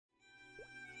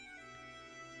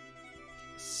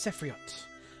Sefriot,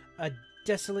 a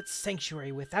desolate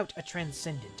sanctuary without a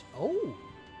transcendent. Oh!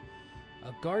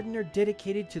 A gardener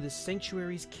dedicated to the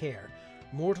sanctuary's care.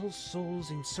 Mortal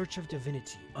souls in search of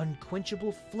divinity.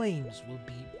 Unquenchable flames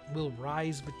will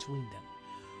rise between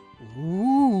them.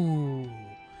 Ooh!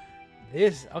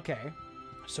 Okay.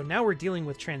 So now we're dealing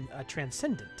with a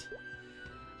transcendent.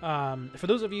 For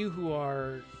those of you who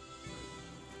are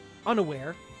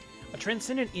unaware, a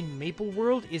transcendent in Maple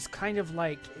World is kind of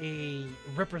like a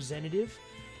representative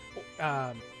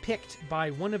picked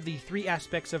by one of the three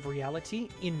aspects of reality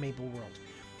in Maple World,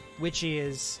 which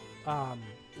is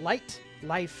light,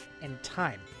 life, and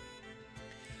time.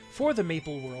 For the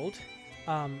Maple World,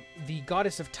 the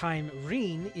goddess of time,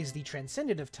 Reen, is the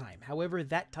Transcendent of Time. However,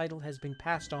 that title has been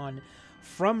passed on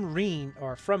from Reen,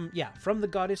 or from the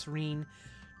goddess Reen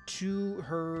to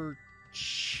her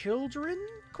children?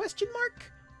 Question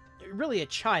mark? Really a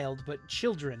child, but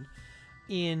children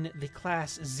in the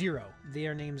class 0. They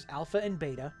are names Alpha and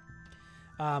Beta,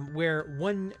 where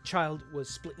one child was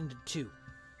split into two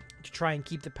to try and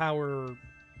keep the power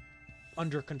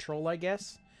under control, I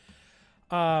guess.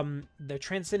 The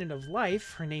Transcendent of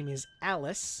Life, her name is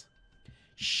Alice.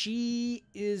 She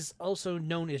is also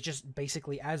known as just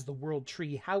basically as the World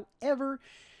Tree. However,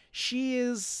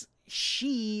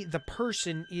 the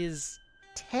person is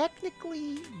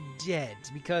technically dead,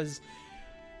 because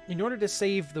in order to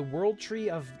save the World Tree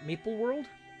of Maple World,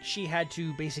 she had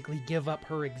to basically give up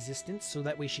her existence so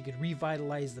that way she could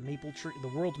revitalize the Maple Tree, the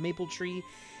World Maple Tree,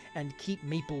 and keep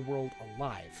Maple World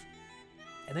alive.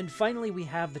 And then finally we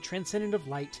have the Transcendent of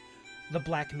Light, the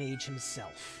Black Mage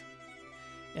himself.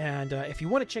 And if you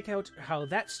want to check out how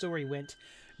that story went,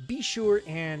 be sure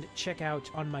and check out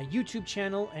on my YouTube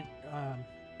channel.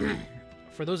 And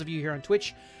for those of you here on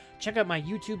Twitch, check out my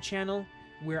YouTube channel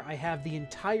where I have the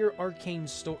entire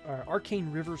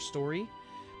Arcane River story,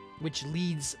 which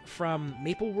leads from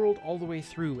Maple World all the way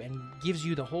through and gives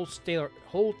you the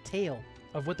whole tale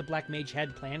of what the Black Mage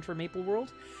had planned for Maple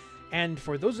World. And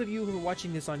for those of you who are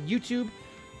watching this on YouTube,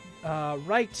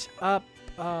 right up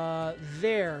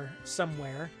there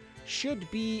somewhere should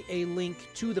be a link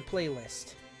to the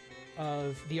playlist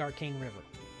of the Arcane River.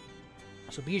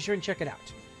 So be sure and check it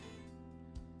out.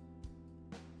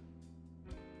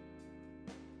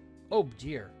 Oh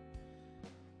dear.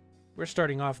 We're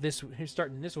starting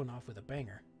this one off with a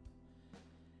banger.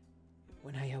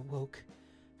 When I awoke,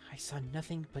 I saw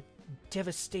nothing but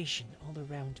devastation all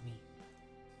around me.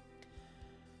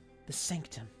 The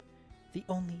sanctum, the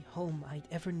only home I'd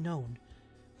ever known,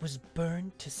 was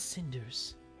burned to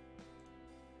cinders.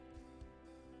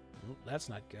 Oh, that's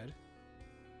not good.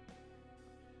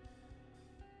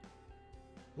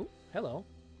 Oh, hello.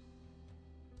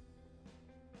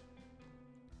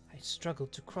 I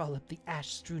struggled to crawl up the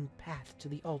ash-strewn path to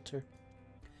the altar.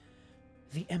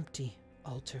 The empty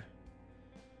altar.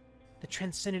 The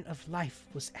Transcendent of Life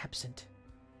was absent.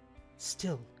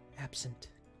 Still absent.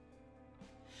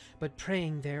 But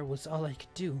praying there was all I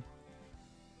could do.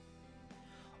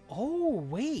 Oh,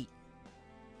 wait!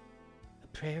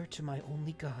 A prayer to my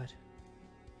only God.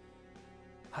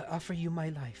 I offer you my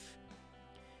life.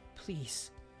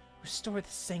 Please, restore the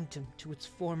sanctum to its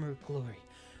former glory.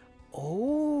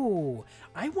 Oh,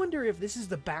 I wonder if this is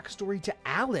the backstory to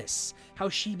Alice. How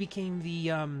she became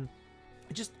the,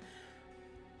 just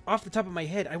off the top of my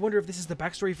head, I wonder if this is the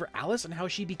backstory for Alice and how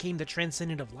she became the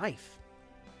Transcendent of Life.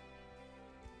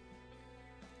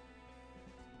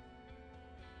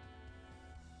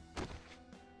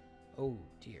 Oh,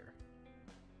 dear.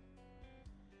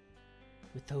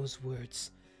 With those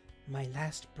words, my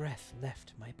last breath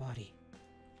left my body.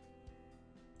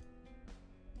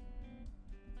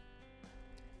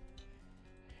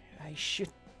 I should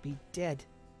be dead.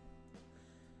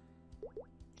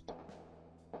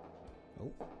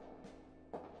 Oh.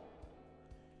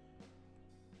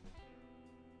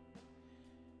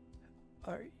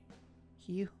 Are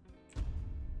you?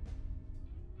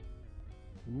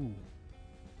 Ooh.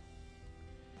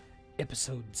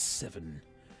 Episode 7,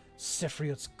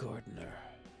 Sefriot's Gardener.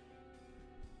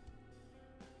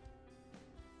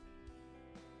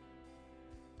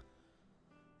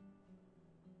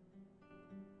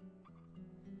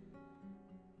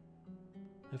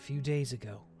 A few days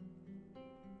ago.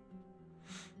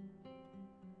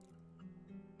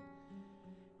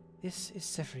 This is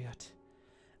Sefriot,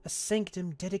 a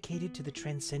sanctum dedicated to the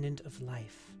Transcendent of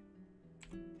Life.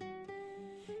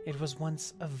 It was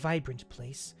once a vibrant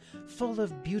place, full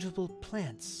of beautiful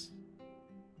plants.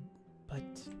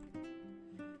 But,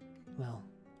 well,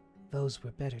 those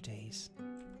were better days.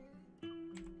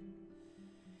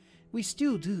 We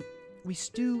do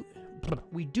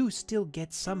still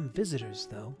get some visitors,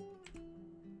 though.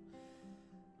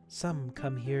 Some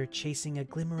come here chasing a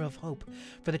glimmer of hope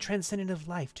for the Transcendent of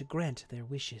Life to grant their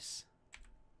wishes.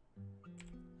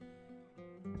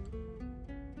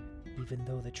 Even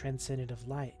though the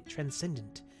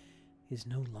Transcendent is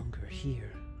no longer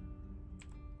here.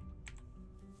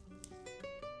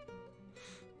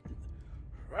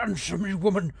 Answer me,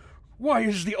 woman. Why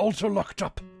is the altar locked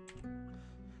up?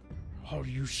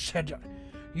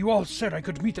 You all said I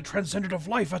could meet the Transcendent of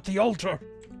Life at the altar.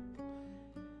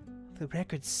 The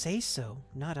records say so,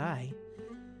 not I.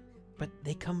 But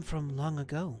they come from long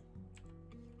ago.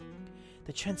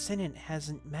 The Transcendent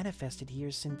hasn't manifested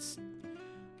here since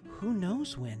who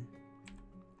knows when.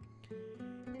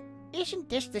 Isn't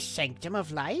this the Sanctum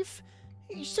of Life?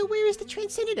 So where is the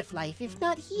Transcendent of Life if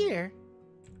not here?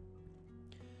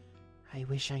 I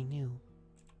wish I knew.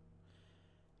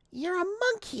 You're a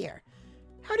monk here.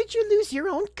 How did you lose your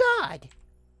own god?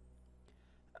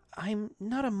 I'm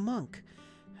not a monk.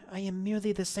 I am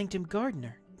merely the Sanctum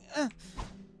Gardener.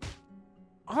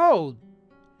 Oh!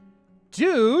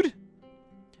 Dude!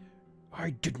 I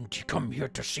didn't come here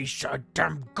to see a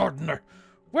damn gardener.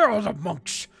 Where are the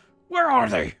monks? Where are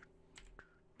they?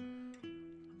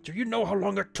 Do you know how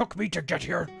long it took me to get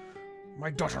here? My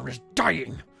daughter is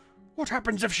dying. What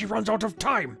happens if she runs out of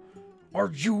time?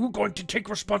 Are you going to take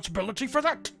responsibility for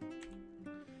that?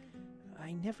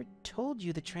 I never told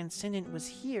you the Transcendent was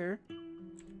here.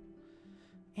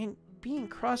 And being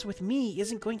cross with me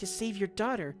isn't going to save your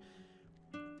daughter.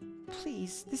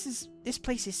 Please, this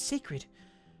place is sacred.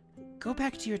 Go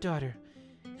back to your daughter.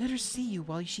 Let her see you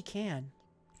while she can.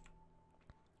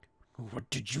 What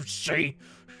did you say?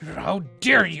 How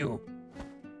dare you?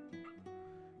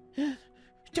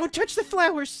 Don't touch the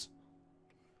flowers!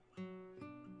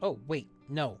 Oh, wait,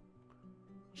 no.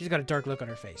 She's got a dark look on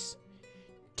her face.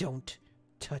 Don't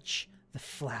touch the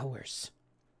flowers.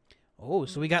 Oh,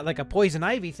 so we got like a poison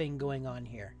ivy thing going on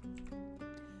here.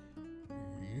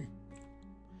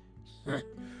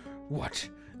 What?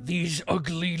 These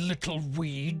ugly little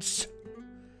weeds?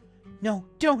 No,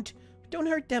 don't! Don't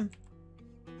hurt them!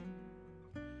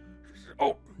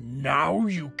 Oh, now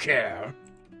you care?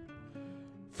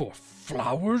 For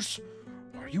flowers?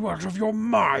 Are you out of your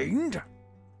mind?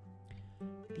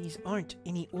 These aren't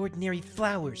any ordinary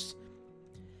flowers.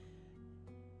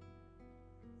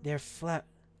 Their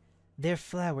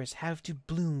flowers have to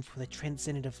bloom for the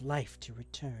Transcendent of Life to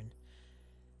return.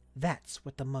 That's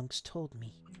what the monks told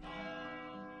me.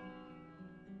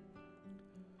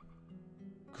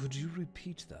 Could you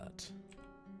repeat that?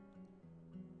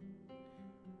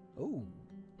 Oh.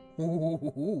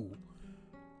 Ooh.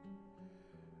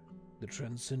 The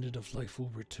Transcendent of Life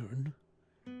will return?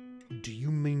 Do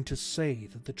you mean to say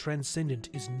that the Transcendent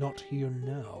is not here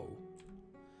now?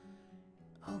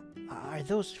 Oh, are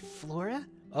those Flora?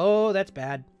 Oh, that's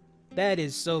bad. That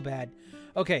is so bad.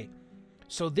 Okay,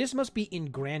 so this must be in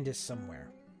Grandis somewhere.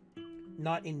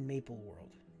 Not in Maple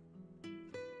World.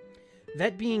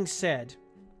 That being said,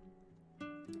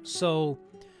 so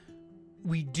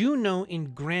we do know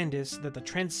in Grandis that the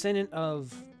Transcendent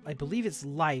of, I believe it's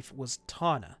Life, was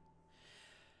Tana.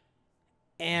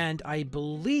 And I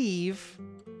believe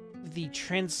the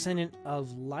Transcendent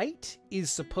of Light is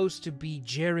supposed to be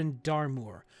Gerand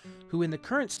Darmoor, who in the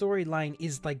current storyline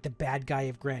is like the bad guy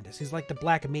of Grandis. He's like the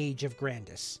black mage of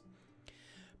Grandis.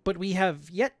 But we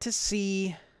have yet to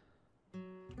see...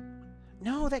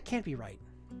 No, that can't be right.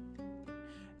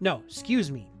 No,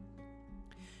 excuse me.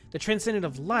 The Transcendent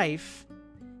of Life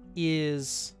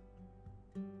is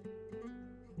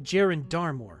Gerand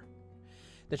Darmoor.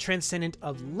 The Transcendent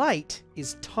of Light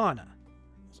is Tana.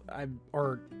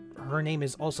 Or her name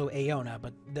is also Aona,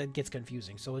 but that gets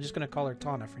confusing, so we're just going to call her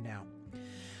Tana for now.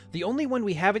 The only one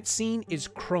we haven't seen is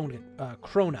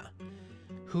Krona,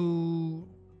 who...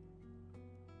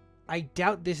 I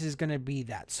doubt this is going to be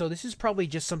that, so this is probably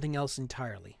just something else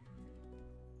entirely.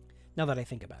 Now that I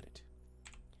think about it.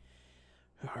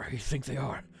 I think they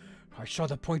are. I saw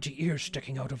the pointy ears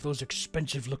sticking out of those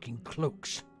expensive-looking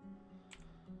cloaks.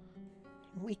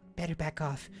 We'd better back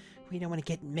off. We don't want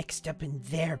to get mixed up in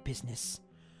their business.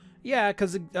 Yeah,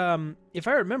 because if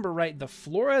I remember right, the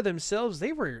Flora themselves,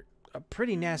 they were a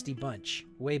pretty nasty bunch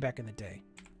way back in the day.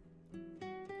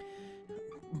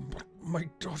 My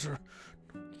daughter...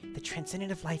 The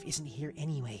Transcendent of Life isn't here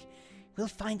anyway. We'll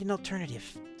find an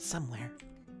alternative somewhere.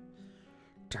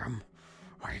 Damn.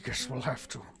 I guess we'll have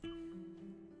to.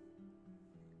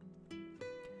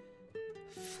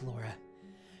 Flora,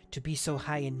 to be so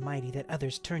high and mighty that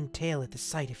others turn tail at the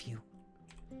sight of you.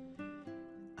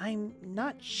 I'm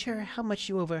not sure how much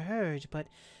you overheard, but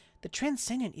the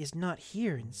Transcendent is not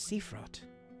here in Sefriot.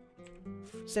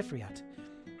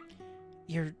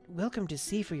 You're welcome to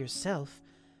see for yourself,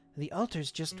 The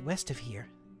altar's just west of here.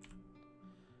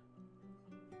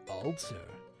 Altar?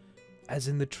 As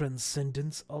in the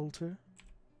Transcendence altar?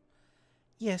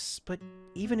 Yes, but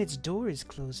even its door is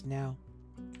closed now.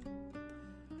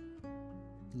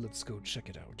 Let's go check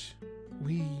it out.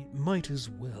 We might as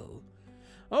well.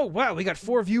 Oh, wow, we got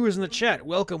 4 viewers in the chat.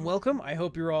 Welcome, welcome. I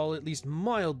hope you're all at least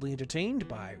mildly entertained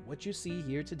by what you see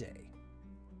here today.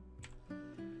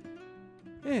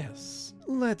 Yes,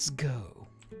 let's go.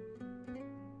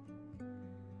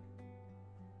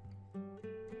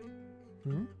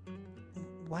 Hmm?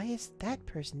 Why is that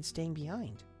person staying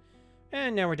behind?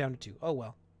 And now we're down to 2. Oh,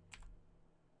 well.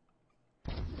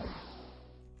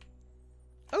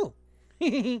 Oh!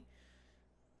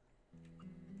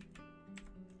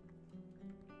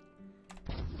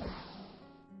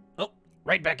 Oh,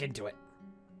 right back into it.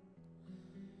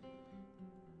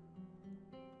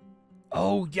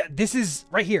 Oh, yeah, this is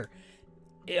right here.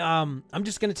 I'm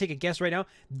just going to take a guess right now.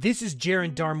 This is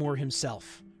Gerand Darmoor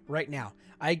himself right now.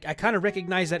 I kind of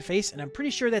recognize that face, and I'm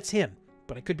pretty sure that's him,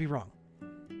 but I could be wrong.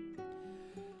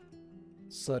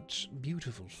 Such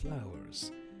beautiful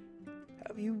flowers.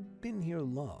 Have you been here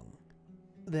long?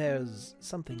 There's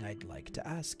something I'd like to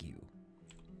ask you.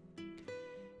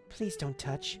 Please don't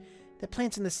touch. The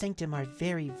plants in the sanctum are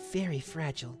very, very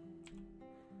fragile.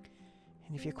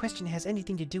 And if your question has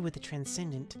anything to do with the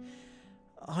Transcendent,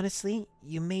 honestly,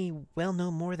 you may well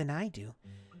know more than I do.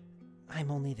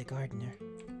 I'm only the gardener.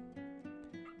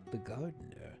 The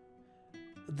gardener?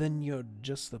 Then you're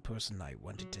just the person I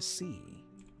wanted to see.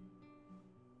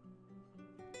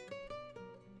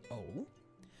 Oh?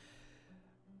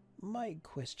 My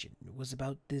question was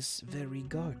about this very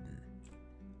garden.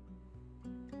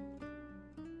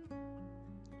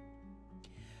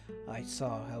 I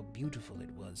saw how beautiful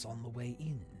it was on the way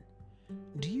in.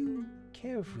 Do you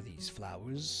care for these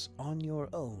flowers on your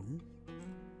own?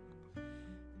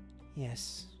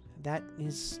 Yes, that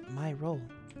is my role.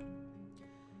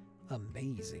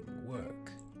 Amazing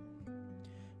work.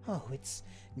 Oh, it's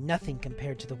nothing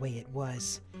compared to the way it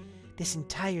was. This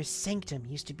entire sanctum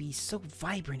used to be so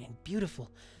vibrant and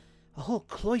beautiful. A whole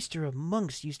cloister of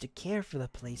monks used to care for the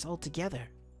place altogether.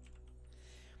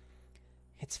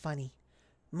 It's funny.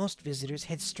 Most visitors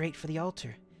head straight for the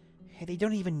altar. They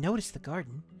don't even notice the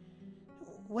garden.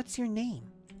 What's your name?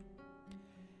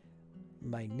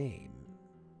 My name?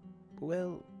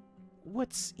 Well,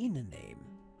 what's in a name?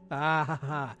 Ah ha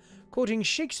ha. Quoting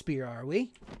Shakespeare, are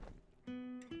we?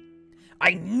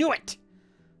 I knew it!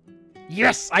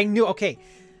 Yes, I knew. Okay,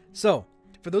 so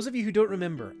for those of you who don't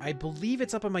remember, I believe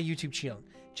it's up on my YouTube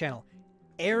channel.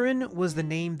 Aaron was the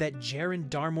name that Gerand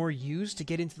Darmoor used to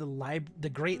get into the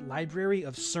Great Library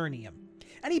of Cernium,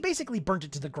 and he basically burnt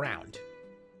it to the ground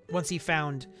once he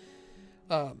found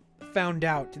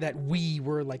out that we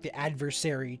were like the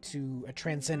adversary to a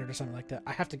Transcendent or something like that.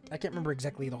 I can't remember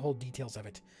exactly the whole details of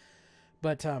it,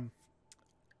 but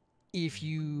if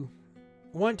you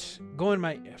want,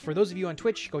 for those of you on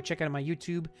Twitch, go check out my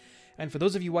YouTube. And for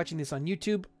those of you watching this on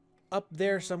YouTube, up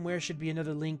there somewhere should be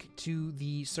another link to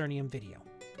the Cernium video.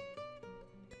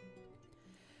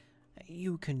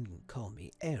 You can call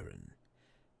me Aaron.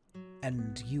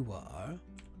 And you are?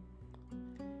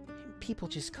 People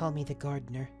just call me the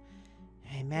gardener.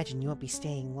 I imagine you won't be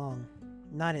staying long.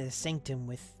 Not in a sanctum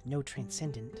with no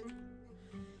Transcendent.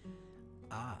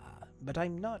 Ah, but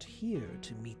I'm not here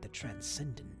to meet the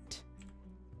Transcendent.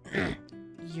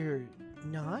 You're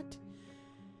not?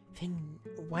 Then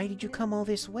why did you come all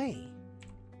this way?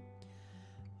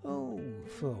 Oh,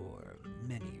 for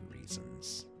many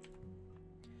reasons.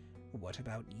 What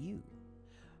about you?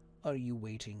 Are you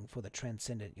waiting for the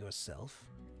Transcendent yourself?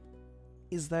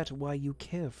 Is that why you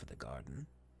care for the garden?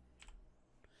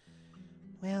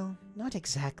 Well, not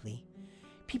exactly.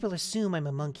 People assume I'm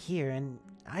a monk here, and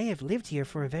I have lived here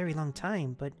for a very long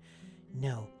time, but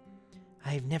no. I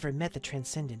have never met the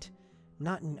Transcendent.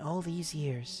 Not in all these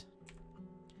years.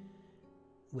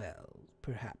 Well,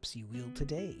 perhaps you will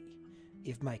today,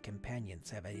 if my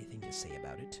companions have anything to say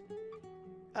about it.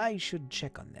 I should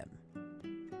check on them.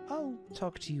 I'll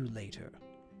talk to you later.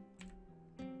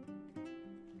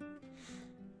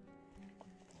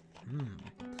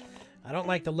 I don't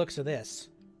like the looks of this.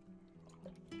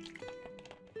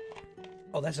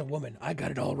 Oh, that's a woman. I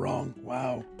got it all wrong.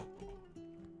 Wow.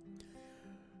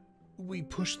 We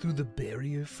pushed through the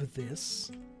barrier for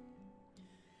this?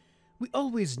 We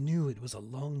always knew it was a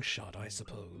long shot, I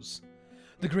suppose.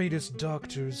 The greatest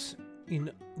doctors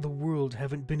in the world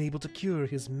haven't been able to cure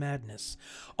his madness.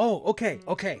 Oh, okay.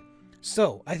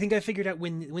 So, I think I figured out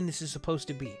when this is supposed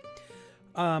to be.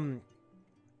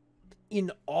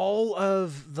 In all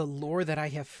of the lore that I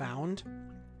have found,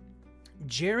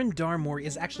 Gerand Darmoor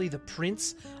is actually the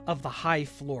prince of the High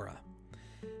Flora.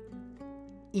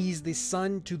 He's the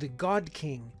son to the God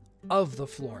King of the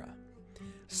Flora.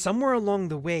 Somewhere along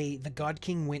the way, the God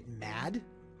King went mad.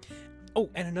 Oh,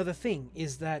 and another thing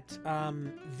is that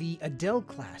the Adele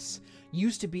class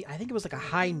used to be, I think it was like a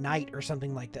high knight or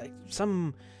something like that.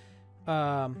 Some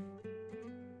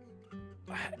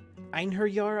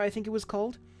Einherjar, I think it was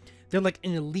called. They're like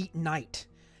an elite knight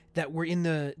that were in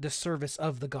the service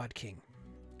of the God King.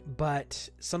 But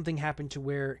something happened to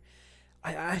where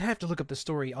I'd have to look up the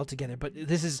story altogether, but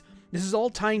this is all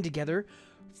tying together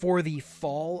for the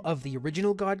fall of the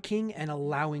original God King and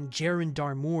allowing Gerand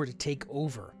Darmoor to take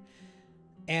over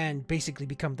and basically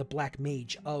become the Black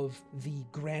Mage of the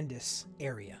Grandis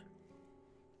area.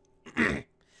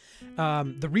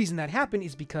 The reason that happened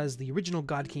is because the original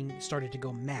God King started to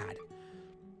go mad.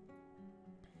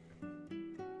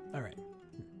 Alright.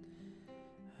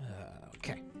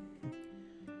 Okay.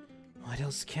 What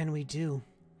else can we do?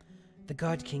 The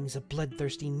God King's a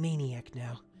bloodthirsty maniac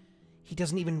now. He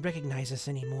doesn't even recognize us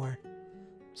anymore.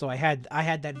 So I had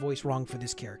that voice wrong for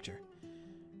this character.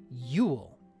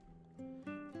 Yule.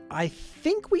 I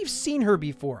think we've seen her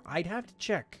before. I'd have to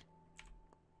check.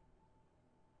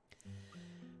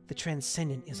 The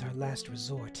Transcendent is our last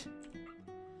resort.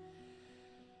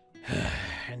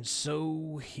 And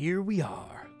so here we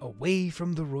are, away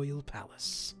from the royal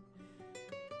palace.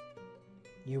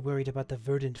 You're worried about the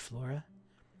verdant Flora?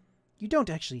 You don't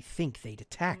actually think they'd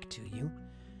attack, do you?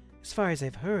 As far as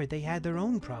I've heard, they had their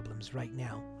own problems right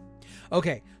now.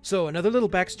 Okay, so another little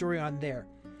backstory on there.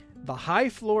 The High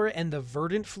Flora and the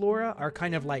Verdant Flora are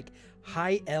kind of like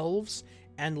high elves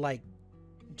and like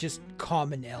just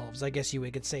common elves, I guess you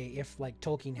could say, if like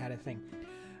Tolkien had a thing.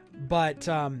 But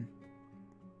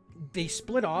they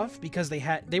split off because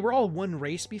they were all one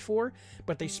race before,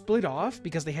 but they split off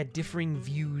because they had differing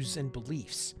views and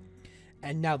beliefs.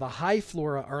 And now the High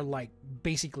Flora are like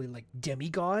basically like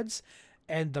demigods,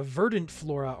 and the Verdant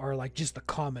Flora are like just the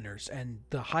commoners, and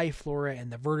the High Flora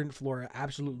and the Verdant Flora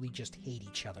absolutely just hate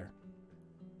each other.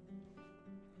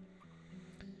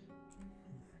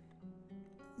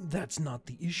 That's not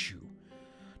the issue.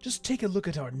 Just take a look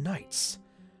at our knights.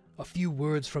 A few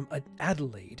words from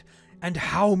Adeleade, and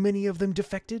how many of them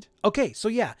defected? Okay, so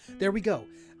yeah, there we go.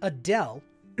 Adele,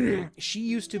 she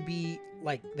used to be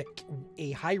like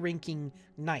a high-ranking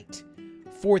knight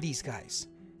for these guys,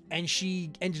 and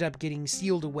she ended up getting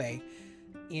sealed away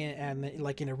in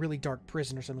like in a really dark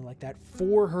prison or something like that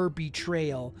for her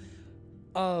betrayal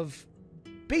of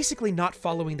basically not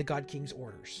following the God King's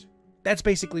orders. That's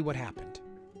basically what happened.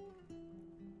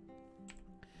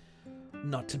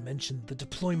 Not to mention the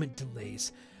deployment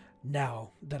delays.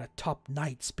 Now that a top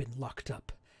knight's been locked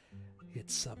up,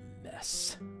 it's a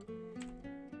mess.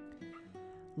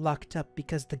 Locked up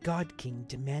because the God King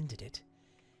demanded it.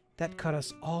 That caught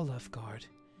us all off guard.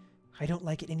 I don't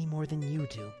like it any more than you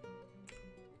do.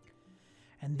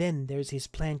 And then there's his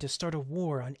plan to start a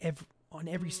war on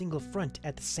every single front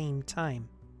at the same time.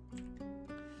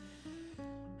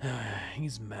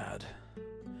 He's mad.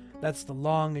 That's the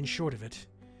long and short of it.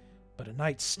 But a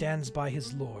knight stands by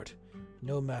his lord,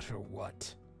 no matter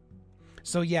what.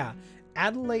 So yeah,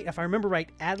 Adeleade, if I remember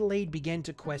right, Adeleade,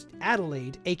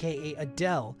 aka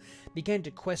Adele, began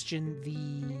to question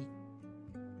the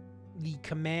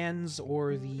commands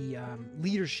or the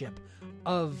leadership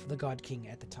of the God King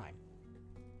at the time.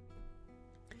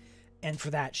 And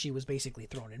for that, she was basically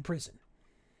thrown in prison.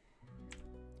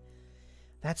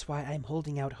 That's why I'm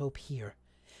holding out hope here.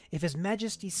 If His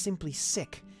Majesty's simply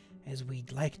sick, as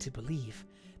we'd like to believe,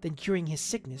 then curing his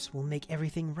sickness will make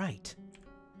everything right.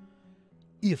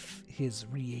 If his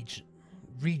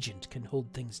regent can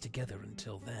hold things together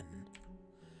until then.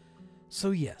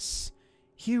 So yes,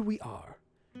 here we are,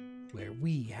 where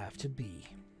we have to be.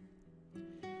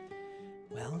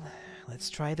 Well, let's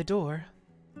try the door.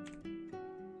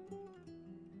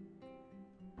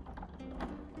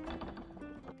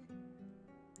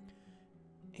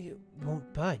 It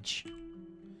won't budge.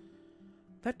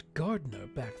 That gardener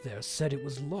back there said it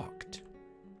was locked.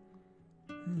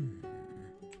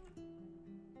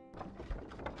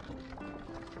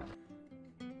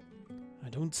 I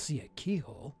don't see a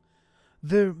keyhole.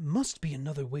 There must be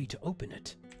another way to open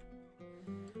it.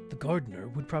 The gardener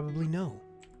would probably know.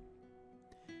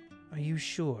 Are you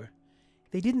sure?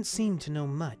 They didn't seem to know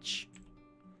much.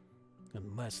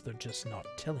 Unless they're just not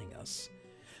telling us.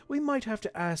 We might have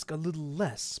to ask a little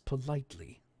less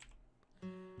politely.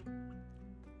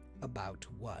 About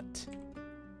what?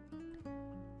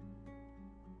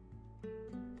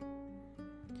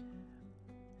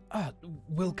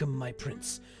 Welcome, my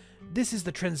prince. This is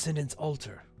the Transcendent's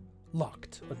altar.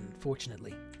 Locked,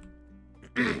 unfortunately.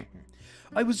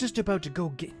 I was just about to go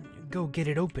get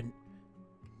it open.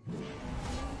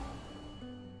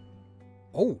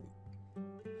 Oh.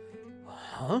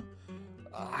 Huh?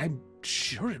 I'm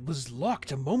sure it was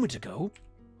locked a moment ago.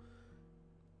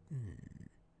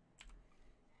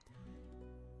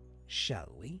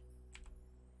 Shall we?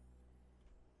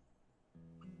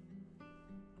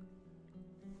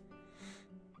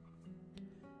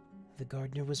 The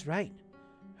gardener was right.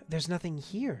 There's nothing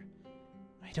here.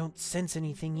 I don't sense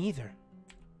anything either.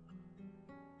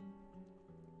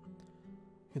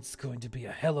 It's going to be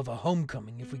a hell of a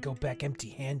homecoming if we go back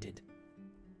empty-handed.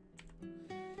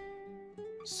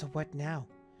 So what now?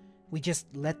 We just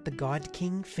let the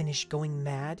Godking finish going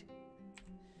mad?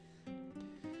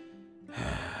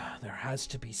 There has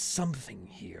to be something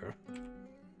here.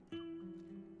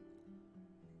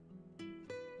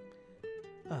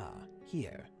 Ah,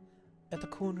 here, at the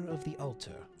corner of the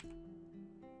altar.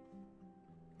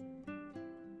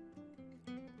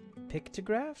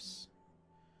 Pictographs?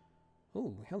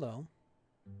 Oh, hello.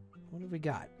 What have we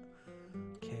got?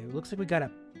 Okay, looks like we got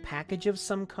a package of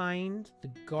some kind, the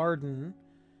garden,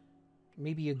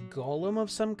 maybe a golem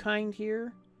of some kind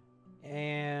here,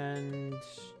 and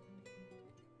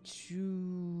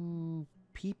 2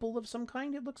 people of some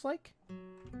kind, it looks like.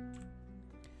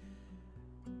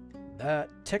 That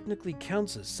technically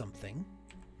counts as something.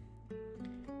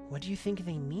 What do you think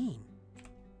they mean?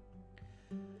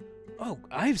 Oh,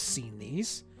 I've seen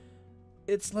these.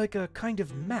 It's like a kind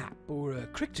of map or a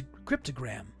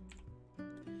cryptogram.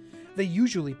 They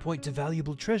usually point to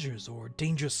valuable treasures or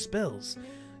dangerous spells.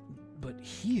 But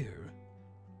here...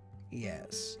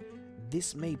 Yes,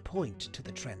 this may point to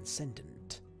the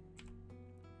Transcendent.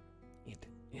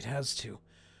 It has to.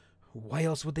 Why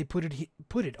else would they put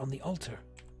it on the altar?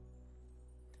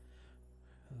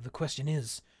 The question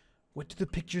is, what do the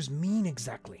pictures mean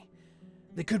exactly?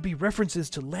 They could be references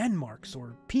to landmarks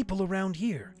or people around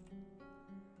here.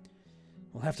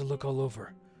 We'll have to look all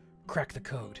over, crack the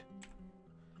code.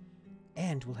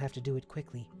 And we'll have to do it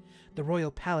quickly. The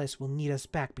royal palace will need us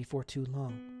back before too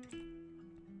long.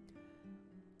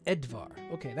 Edvar.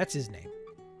 Okay, that's his name.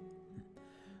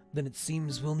 Then it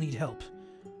seems we'll need help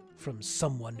from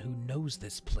someone who knows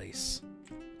this place.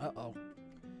 Uh-oh.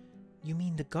 You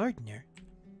mean the gardener?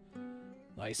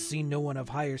 I see no one of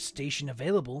higher station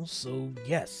available, so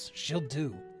yes, she'll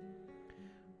do.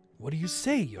 What do you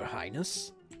say, Your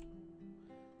Highness?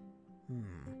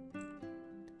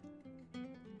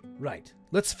 Right,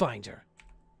 let's find her.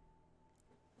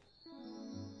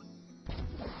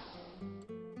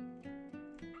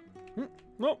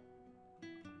 No.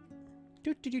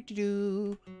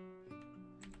 Do.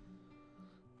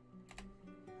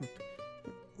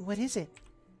 What is it?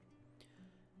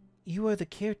 You are the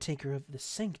caretaker of the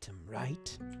sanctum,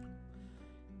 right?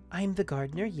 I'm the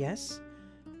gardener, yes.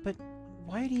 But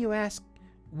why do you ask?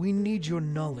 We need your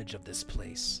knowledge of this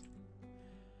place.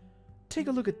 Take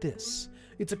a look at this.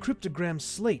 It's a cryptogram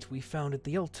slate we found at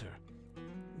the altar.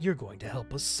 You're going to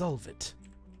help us solve it.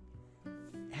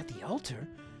 At the altar?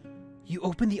 You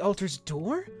opened the altar's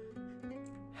door?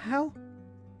 How?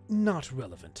 Not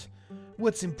relevant.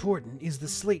 What's important is the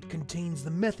slate contains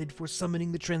the method for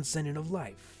summoning the Transcendent of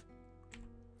Life.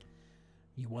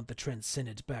 You want the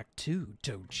Transcendent back too,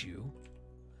 don't you?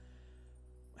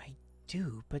 I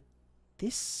do, but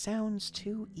this sounds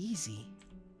too easy.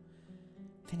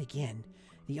 Then again,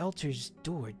 the altar's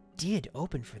door did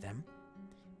open for them.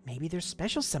 Maybe they're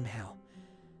special somehow.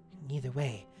 Either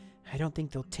way, I don't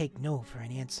think they'll take no for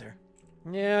an answer.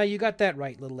 Yeah, you got that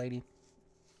right, little lady.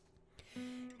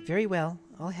 Very well,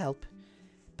 I'll help.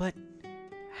 But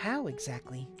how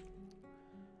exactly?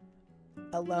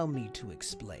 Allow me to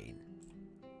explain.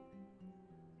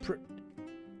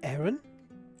 Aaron?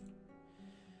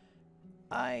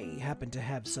 I happen to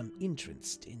have some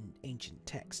interest in ancient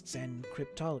texts and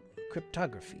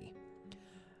cryptography.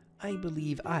 I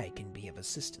believe I can be of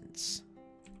assistance.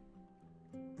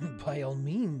 By all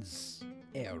means,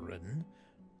 Aaron,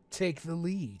 take the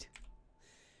lead.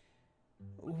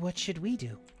 What should we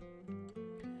do?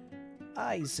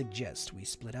 I suggest we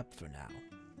split up for now.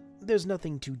 There's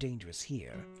nothing too dangerous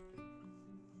here.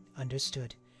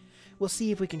 Understood. We'll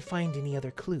see if we can find any other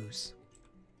clues.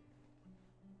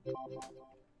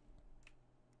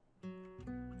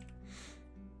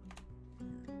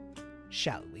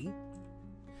 Shall we?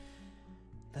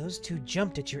 Those 2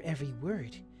 jumped at your every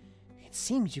word. It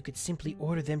seems you could simply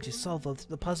order them to solve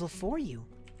the puzzle for you.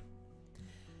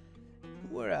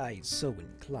 Were I so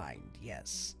inclined,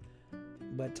 yes.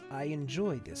 But I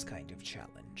enjoy this kind of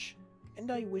challenge, and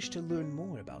I wish to learn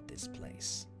more about this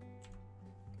place.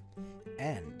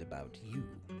 And about you.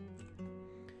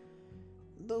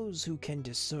 Those who can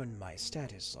discern my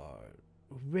status are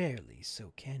rarely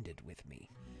so candid with me.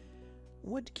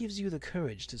 What gives you the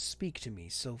courage to speak to me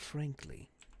so frankly?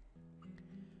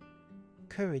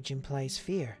 Courage implies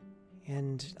fear,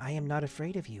 and I am not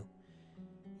afraid of you.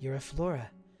 You're a Flora.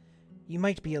 You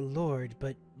might be a lord,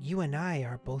 but you and I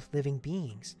are both living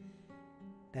beings.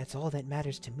 That's all that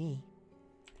matters to me.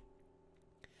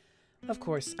 Of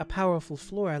course, a powerful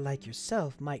Flora like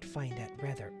yourself might find that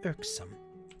rather irksome.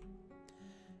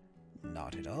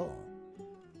 Not at all.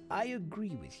 I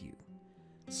agree with you.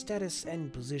 Status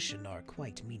and position are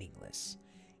quite meaningless.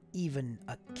 Even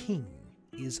a king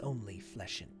is only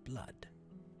flesh and blood.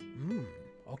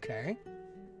 Okay.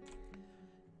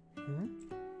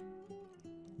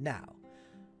 Now,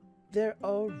 there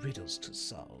are riddles to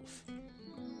solve.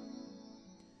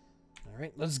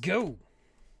 Alright, let's go!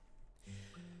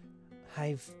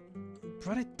 I've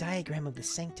brought a diagram of the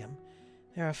sanctum.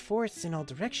 There are forests in all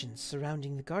directions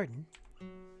surrounding the garden.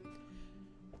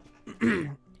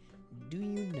 Do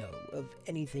you know of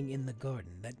anything in the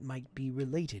garden that might be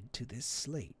related to this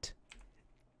slate?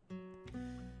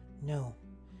 No,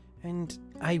 and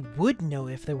I would know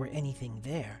if there were anything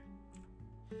there.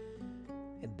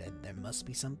 And then there must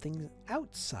be something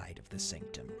outside of the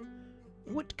sanctum.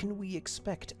 What can we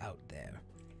expect out there?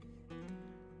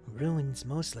 Ruins,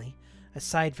 mostly,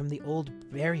 aside from the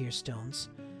old barrier stones,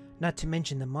 not to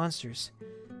mention the monsters.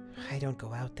 I don't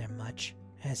go out there much,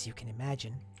 as you can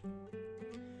imagine.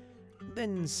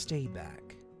 Then stay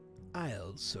back.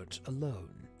 I'll search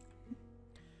alone.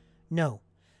 No,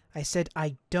 I said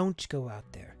I don't go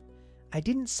out there. I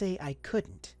didn't say I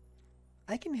couldn't.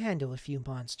 I can handle a few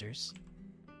monsters.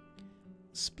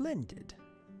 Splendid.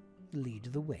 Lead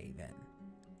the way, then.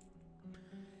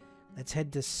 Let's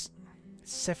head to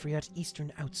Sefriot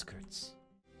eastern outskirts.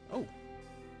 Oh.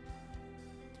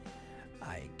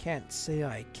 I can't say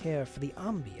I care for the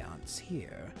ambiance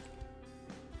here.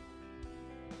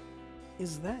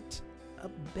 Is that a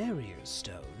barrier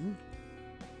stone?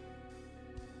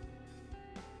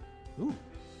 Ooh.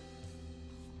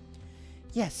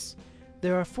 Yes,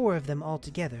 there are 4 of them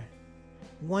altogether.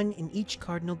 1 in each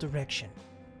cardinal direction.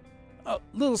 A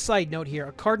little side note here.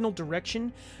 A cardinal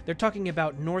direction, they're talking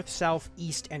about north, south,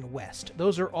 east, and west.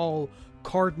 Those are all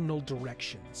cardinal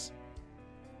directions.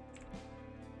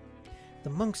 The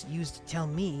monks used to tell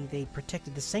me they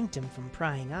protected the sanctum from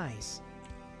prying eyes.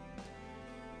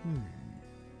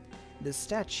 The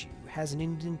statue has an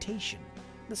indentation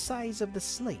the size of the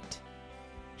slate.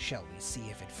 Shall we see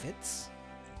if it fits?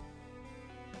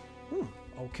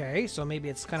 Okay, so maybe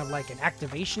it's kind of like an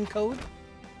activation code?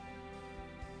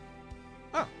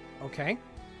 Oh, okay.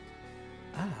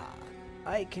 Ah,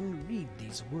 I can read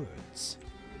these words.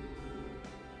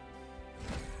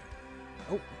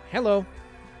 Oh, hello.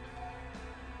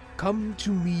 Come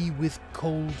to me with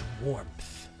cold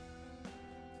warmth.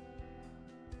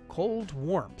 Cold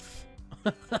warmth.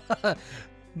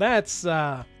 That's,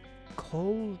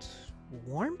 Cold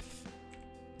warmth?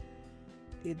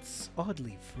 It's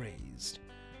oddly phrased.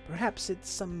 Perhaps it's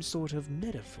some sort of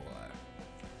metaphor.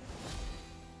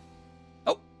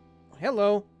 Oh,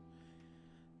 hello.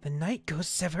 The night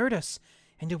ghosts have heard us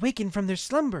and awakened from their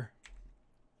slumber.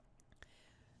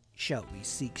 Shall we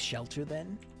seek shelter,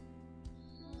 then?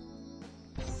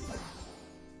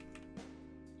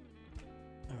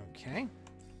 Okay.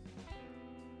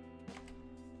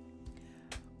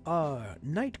 Are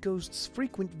night ghosts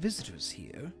frequent visitors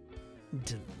here?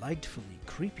 Delightfully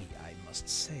creepy, I must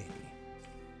say.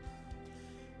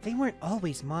 They weren't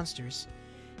always monsters.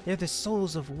 They're the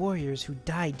souls of warriors who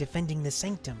died defending the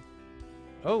sanctum.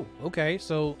 Oh, okay,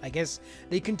 so I guess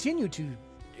they continue to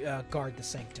guard the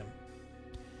sanctum.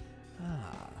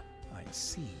 Ah, I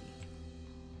see.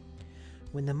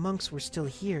 When the monks were still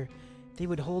here, they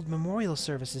would hold memorial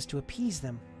services to appease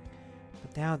them.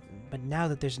 But now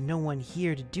that there's no one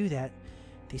here to do that,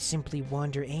 they simply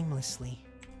wander aimlessly.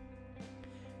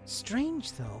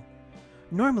 Strange, though.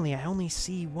 Normally I only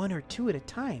see 1 or 2 at a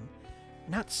time,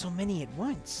 not so many at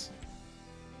once.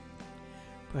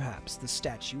 Perhaps the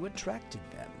statue attracted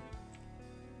them.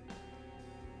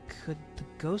 Could the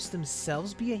ghosts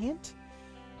themselves be a hint?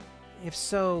 If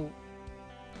so...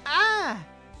 Ah!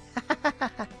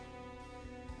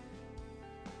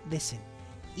 Listen,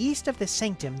 east of the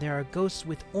sanctum there are ghosts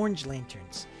with orange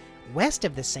lanterns. West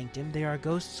of the sanctum there are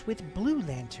ghosts with blue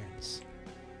lanterns.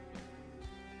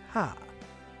 Ha!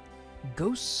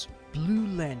 Ghosts, blue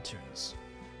lanterns,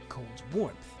 cold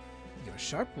warmth, your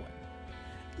sharp one.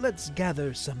 Let's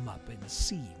gather some up and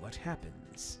see what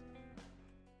happens.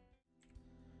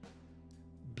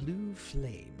 Blue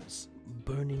flames,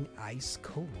 burning ice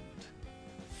cold.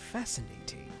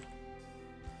 Fascinating.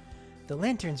 The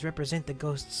lanterns represent the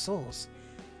ghosts' souls.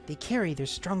 They carry their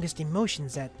strongest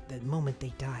emotions at the moment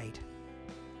they died.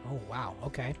 Oh, wow.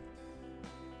 Okay.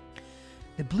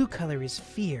 The blue color is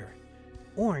fear.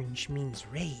 Orange means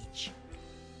rage.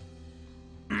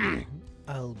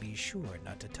 I'll be sure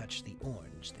not to touch the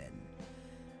orange then.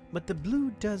 But the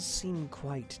blue does seem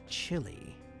quite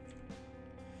chilly.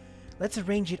 Let's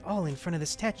arrange it all in front of the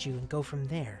statue and go from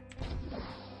there.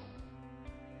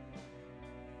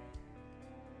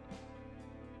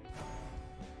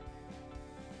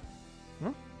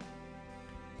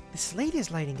 The slate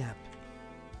is lighting up.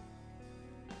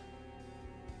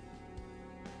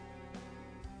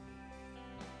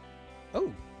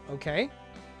 Oh, okay.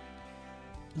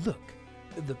 Look,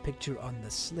 the picture on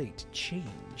the slate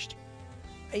changed.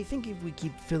 I think if we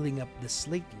keep filling up the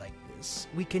slate like this,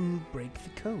 we can break the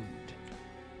code.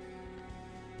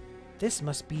 This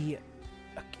may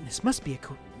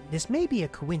be a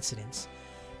coincidence,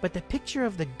 but the picture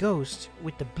of the ghost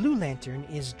with the blue lantern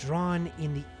is drawn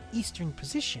in the eastern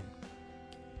position.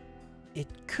 It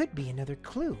could be another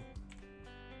clue.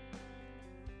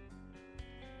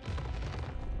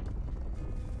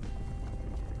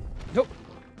 Nope.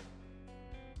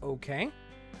 Okay.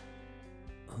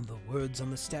 The words on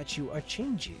the statue are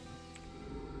changing.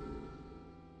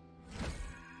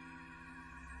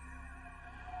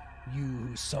 You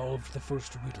who solved the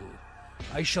first riddle,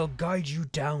 I shall guide you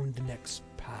down the next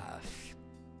path.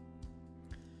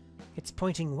 It's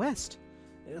pointing west.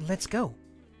 Let's go.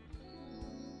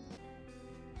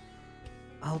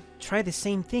 I'll try the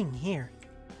same thing here.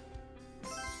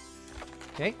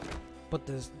 Okay. Put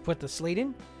the slate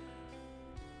in.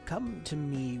 Come to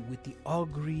me with the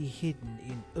augury hidden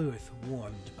in earth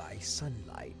warmed by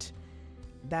sunlight.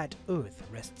 That earth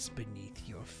rests beneath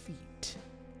your feet.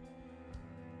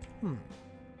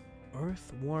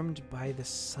 Earth warmed by the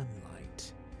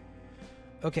sunlight.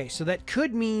 Okay, so that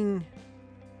could mean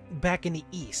back in the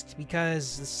east,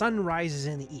 because the sun rises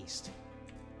in the east.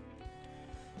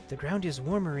 The ground is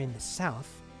warmer in the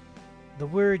south. The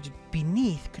word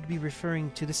beneath could be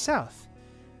referring to the south.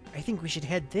 I think we should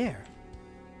head there.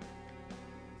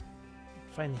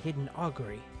 Find the hidden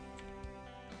augury.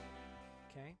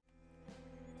 Okay.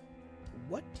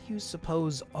 What do you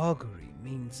suppose augury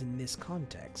means in this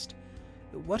context?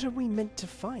 What are we meant to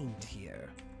find here?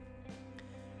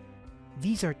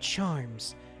 These are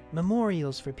charms,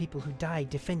 memorials for people who died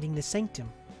defending the sanctum.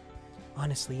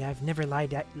 Honestly, I've never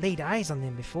laid eyes on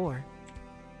them before.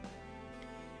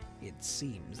 It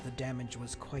seems the damage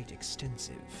was quite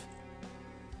extensive.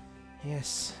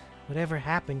 Yes, whatever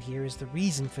happened here is the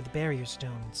reason for the barrier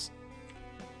stones.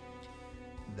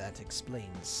 That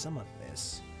explains some of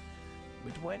this.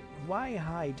 But why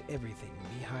hide everything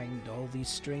behind all these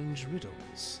strange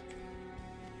riddles?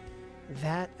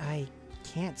 That I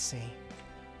can't say.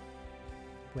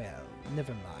 Well,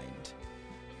 never mind.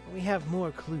 We have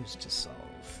more clues to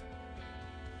solve.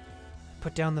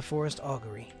 Put down the forest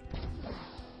augury.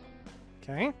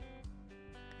 Okay.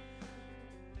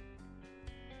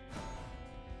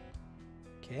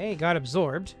 Okay, got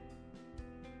absorbed.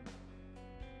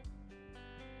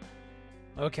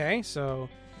 Okay, so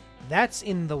that's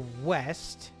in the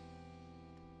west.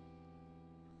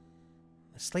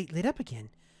 The slate lit up again.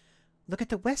 Look at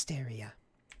the west area.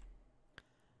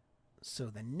 So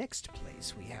the next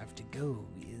place we have to go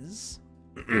is...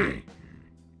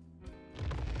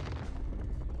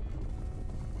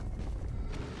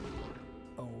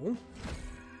 Oh.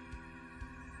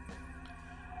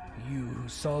 You who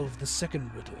solved the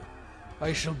second riddle,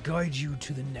 I shall guide you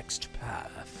to the next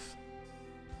path.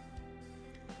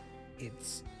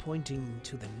 It's pointing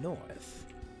to the north.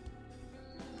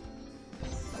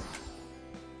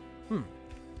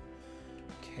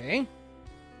 Okay.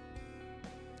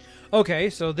 Okay,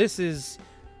 so this is...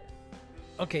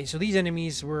 Okay, so these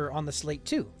enemies were on the slate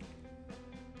too.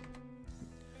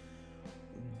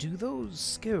 Do those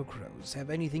scarecrows have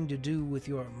anything to do with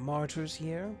your martyrs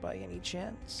here, by any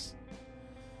chance?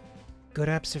 Good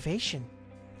observation.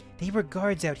 They were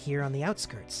guards out here on the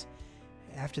outskirts.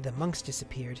 After the monks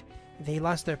disappeared, they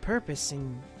lost their purpose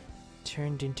and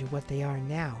turned into what they are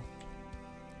now.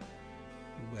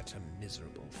 What a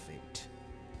miserable fate.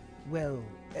 Well,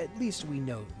 at least we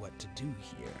know what to do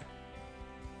here.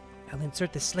 I'll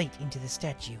insert the slate into the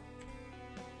statue.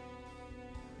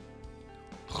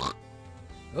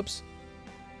 Oops.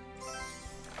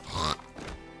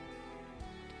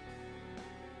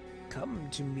 Come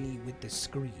to me with the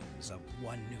screams of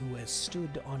one who has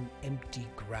stood on empty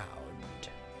ground.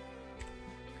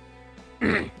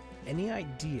 Any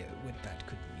idea what that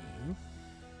could mean?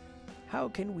 How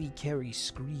can we carry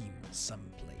screams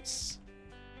someplace?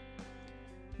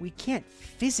 We can't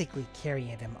physically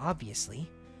carry them, obviously.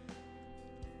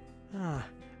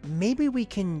 Maybe we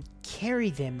can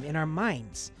carry them in our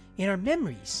minds, in our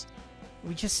memories.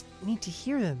 We just need to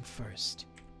hear them first.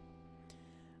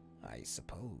 I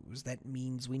suppose that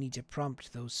means we need to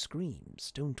prompt those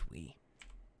screams, don't we?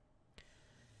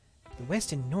 The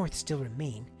west and north still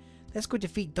remain. Let's go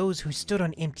defeat those who stood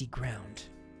on empty ground.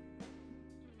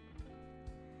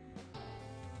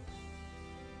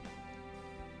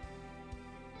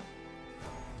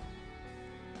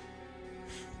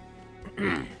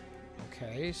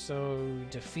 Okay, so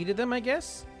defeated them, I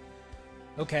guess?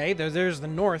 Okay, there's the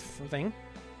north thing.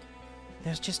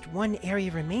 There's just one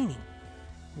area remaining.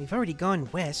 We've already gone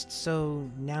west, so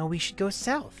now we should go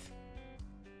south.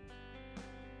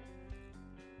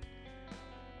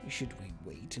 Should we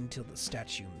wait until the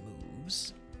statue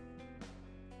moves?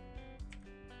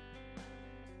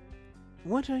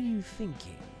 What are you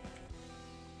thinking?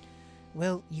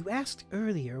 Well, you asked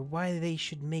earlier why they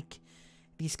should make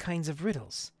these kinds of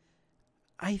riddles.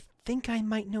 I think I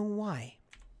might know why.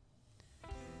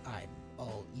 I'm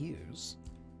all ears.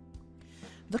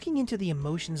 Looking into the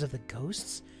emotions of the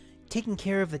ghosts, taking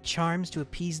care of the charms to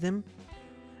appease them,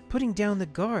 putting down the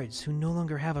guards who no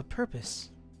longer have a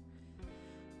purpose.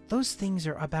 Those things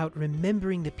are about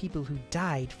remembering the people who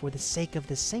died for the sake of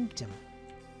the sanctum.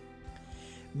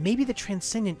 Maybe the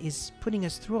Transcendent is putting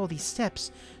us through all these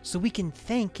steps so we can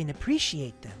thank and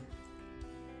appreciate them.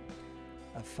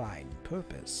 A fine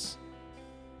purpose.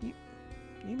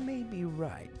 You may be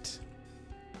right.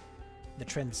 The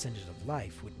Transcendent of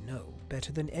Life would know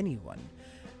better than anyone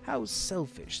how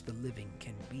selfish the living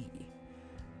can be,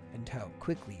 and how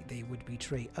quickly they would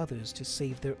betray others to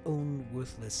save their own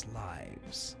worthless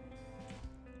lives.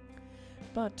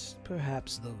 But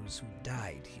perhaps those who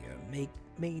died here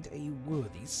made a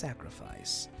worthy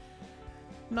sacrifice,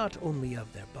 not only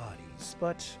of their bodies,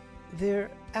 but their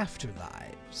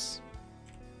afterlives.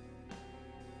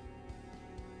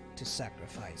 To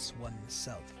sacrifice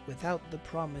oneself without the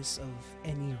promise of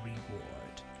any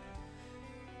reward.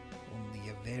 Only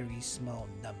a very small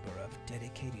number of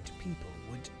dedicated people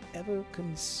would ever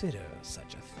consider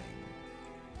such a thing.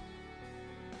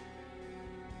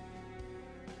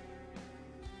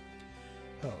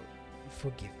 Oh,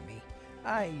 forgive me.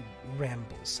 I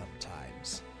ramble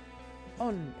sometimes.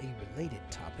 On a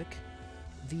related topic,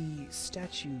 the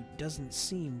statue doesn't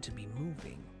seem to be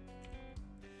moving.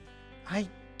 I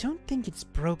don't think it's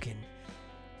broken.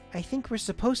 I think we're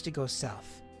supposed to go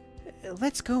south.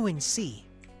 Let's go and see.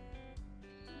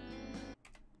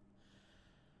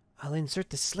 I'll insert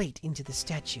the slate into the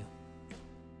statue.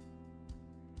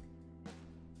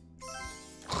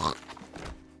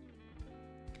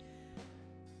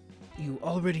 You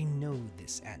already know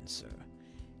this answer.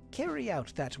 Carry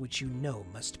out that which you know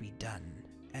must be done,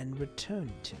 and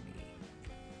return to me.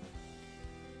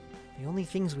 The only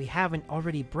things we haven't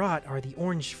already brought are the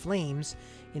orange flames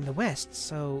in the west,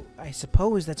 so I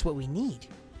suppose that's what we need.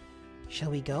 Shall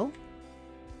we go?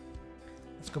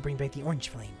 Let's go bring back the orange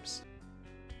flames.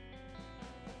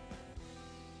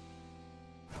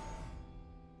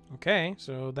 Okay,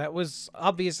 so that was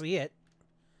obviously it.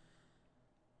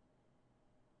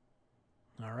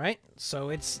 Alright, so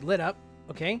it's lit up,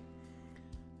 okay?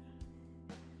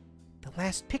 The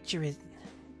last picture's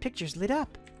lit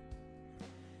up.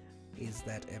 Is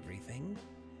that everything?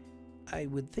 I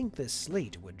would think the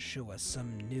slate would show us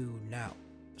something new now.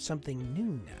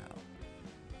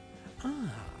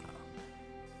 Ah.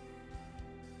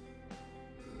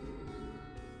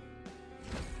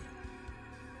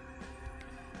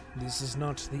 This is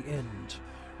not the end.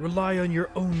 Rely on your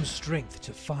own strength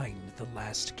to find the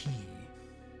last key.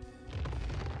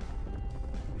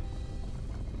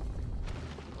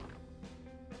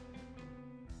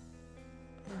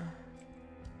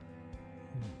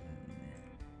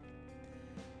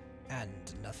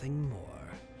 And nothing more.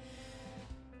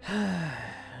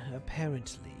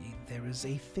 Apparently, there is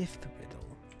a fifth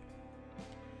riddle.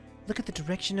 Look at the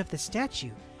direction of the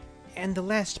statue and the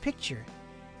last picture.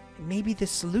 Maybe the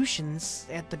solution's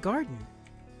at the garden.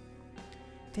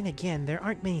 Then again, there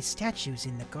aren't many statues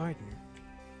in the garden.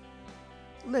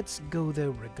 Let's go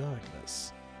there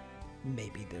regardless.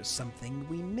 Maybe there's something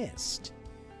we missed.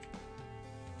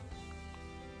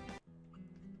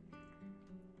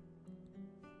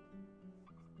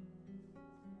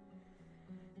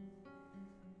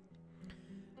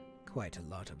 Quite a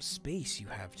lot of space you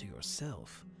have to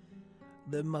yourself.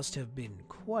 There must have been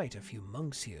quite a few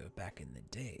monks here back in the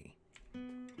day.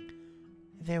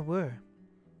 There were.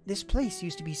 This place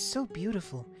used to be so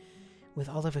beautiful, with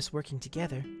all of us working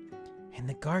together, and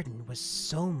the garden was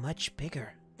so much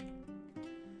bigger.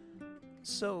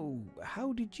 So,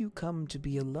 how did you come to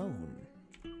be alone?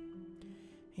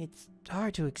 It's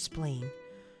hard to explain.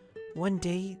 One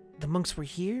day, the monks were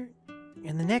here,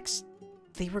 and the next,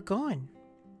 they were gone.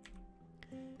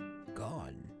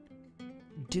 Gone?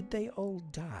 Did they all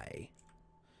die?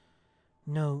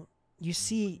 No, you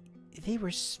see, they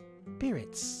were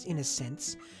spirits, in a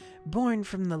sense, born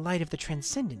from the light of the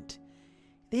Transcendent.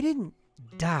 They didn't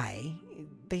die,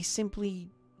 they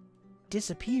simply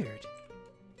disappeared.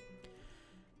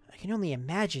 I can only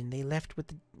imagine they left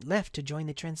to join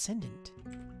the Transcendent.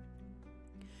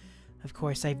 Of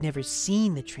course, I've never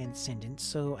seen the Transcendent,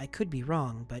 so I could be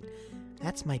wrong, but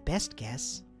that's my best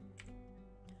guess.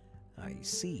 I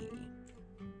see.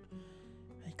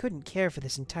 I couldn't care for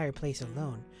this entire place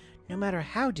alone, no matter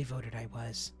how devoted I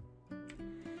was.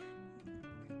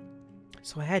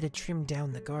 So I had to trim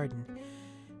down the garden.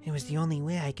 It was the only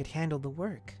way I could handle the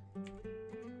work.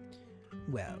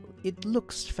 Well, it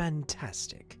looks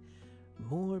fantastic.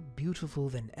 More beautiful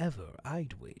than ever,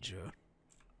 I'd wager.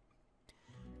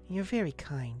 You're very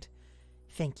kind.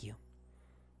 Thank you.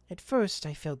 At first,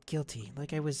 I felt guilty,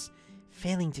 like I was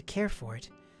failing to care for it,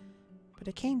 but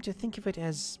I came to think of it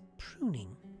as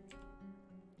pruning.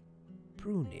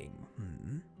 Pruning,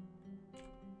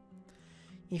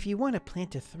 If you want a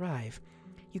plant to thrive,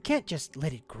 you can't just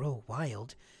let it grow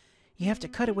wild. You have to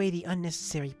cut away the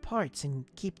unnecessary parts and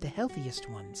keep the healthiest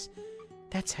ones.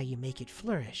 That's how you make it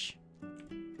flourish.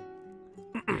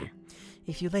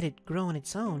 If you let it grow on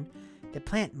its own, the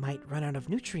plant might run out of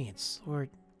nutrients, or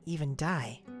even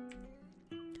die.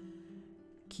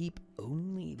 Keep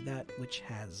only that which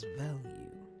has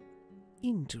value.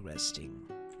 Interesting.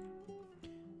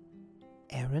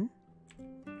 Aaron?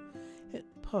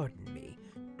 Pardon me.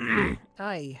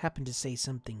 I happen to say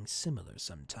something similar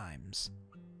sometimes.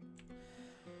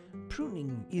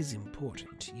 Pruning is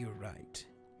important, you're right.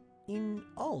 In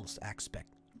all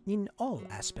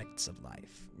aspects of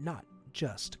life, not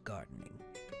just gardening.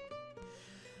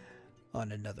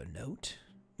 On another note,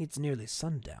 it's nearly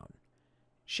sundown.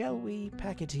 Shall we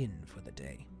pack it in for the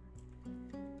day?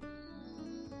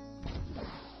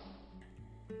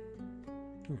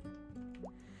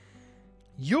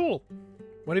 Yule!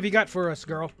 What have you got for us,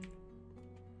 girl?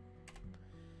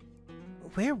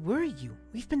 Where were you?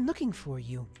 We've been looking for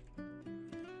you.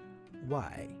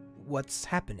 Why? What's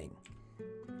happening?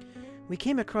 We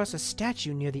came across a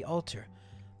statue near the altar.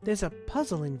 There's a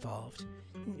puzzle involved.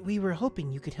 We were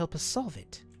hoping you could help us solve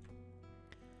it.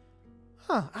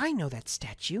 Huh, I know that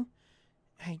statue.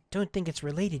 I don't think it's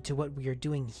related to what we are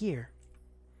doing here.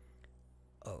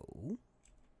 Oh?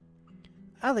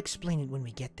 I'll explain it when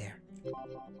we get there.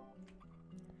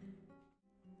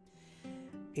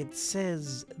 It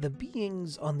says, the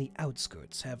beings on the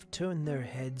outskirts have turned their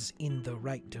heads in the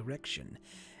right direction,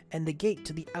 and the gate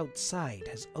to the outside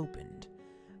has opened.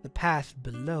 The path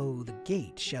below the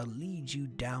gate shall lead you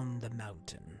down the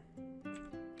mountain.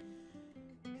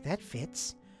 That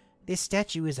fits. This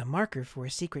statue is a marker for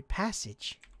a secret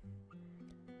passage.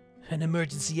 An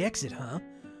emergency exit, huh?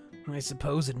 I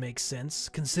suppose it makes sense,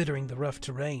 considering the rough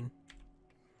terrain.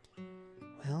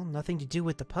 Well, nothing to do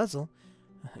with the puzzle.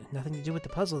 Nothing to do with the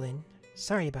puzzle, then.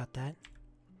 Sorry about that.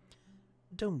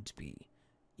 Don't be.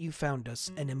 You found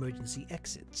us an emergency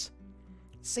exit.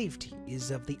 Safety is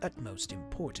of the utmost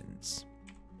importance.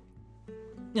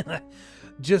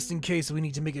 Just in case we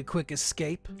need to make a quick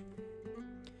escape.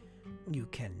 You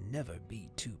can never be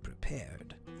too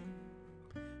prepared.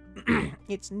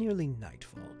 It's nearly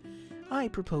nightfall. I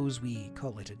propose we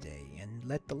call it a day and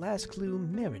let the last clue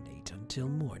marinate until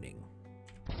morning.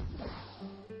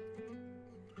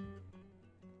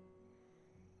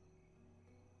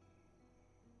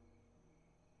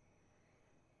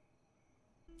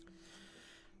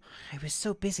 I was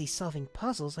so busy solving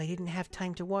puzzles, I didn't have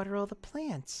time to water all the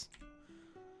plants.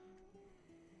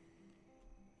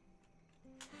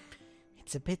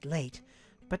 It's a bit late,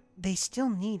 but they still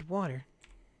need water.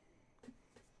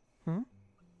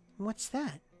 What's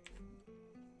that?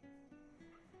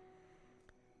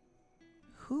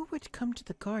 Who would come to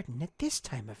the garden at this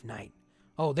time of night?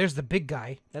 Oh, there's the big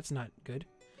guy. That's not good.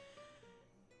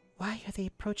 Why are they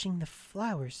approaching the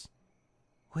flowers?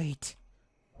 Wait.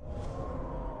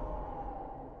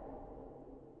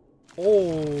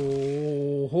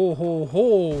 Oh, ho, ho,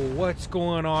 ho. What's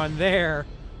going on there?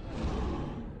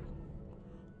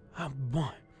 A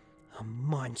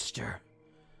monster.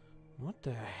 What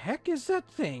the heck is that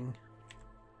thing?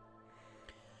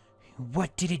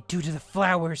 What did it do to the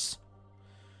flowers?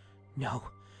 No,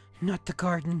 not the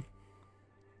garden.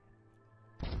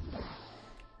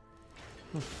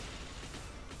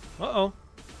 Uh-oh.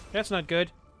 That's not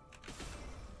good.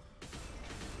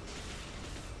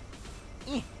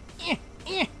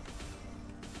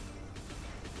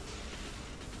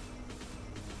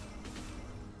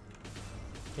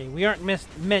 Okay, we aren't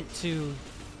meant to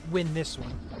win this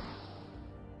one.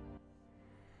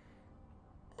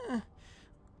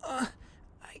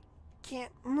 I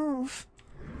can't move.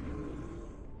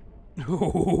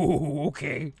 Oh,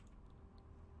 okay.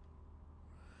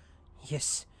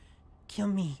 Yes, kill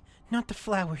me, not the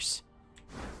flowers.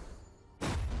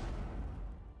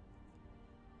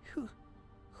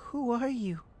 Who are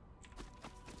you?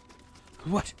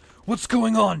 What's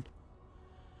going on?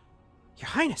 Your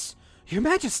Highness, Your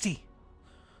Majesty!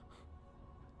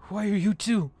 Why are you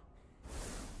two?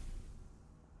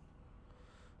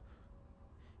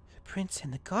 The Prince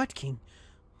and the Godking.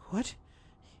 What?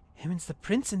 Him and's the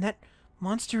Prince and that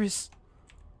monster is...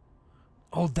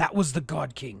 Oh, that was the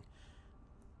Godking.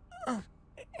 I'm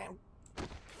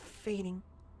fading.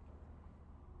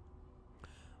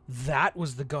 That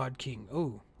was the Godking.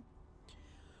 Oh.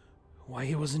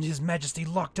 Why wasn't His Majesty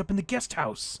locked up in the guest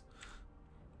house?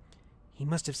 He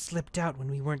must have slipped out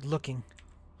when we weren't looking.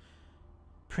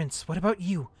 Prince, what about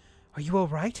you? Are you all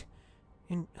right?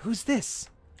 And who's this?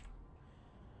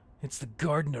 It's the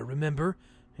gardener, remember?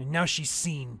 And now she's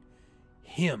seen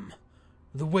him,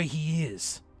 the way he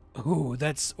is. Oh,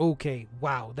 that's okay.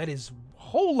 Wow, that is a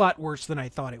whole lot worse than I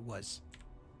thought it was.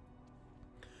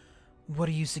 What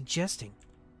are you suggesting?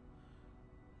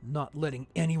 Not letting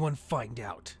anyone find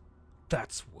out.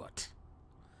 That's what.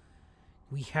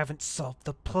 We haven't solved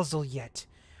the puzzle yet.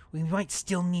 We might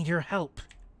still need your help.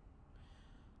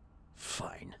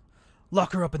 Fine.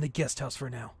 Lock her up in the guest house for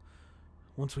now.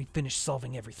 Once we finish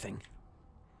solving everything.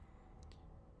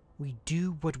 We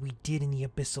do what we did in the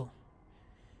Abyssal.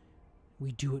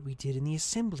 We do what we did in the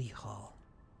Assembly Hall.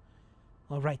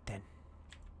 All right, then.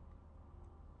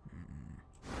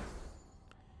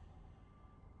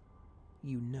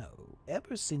 You know,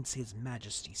 ever since His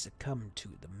Majesty succumbed to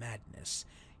the madness,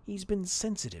 he's been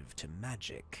sensitive to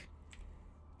magic.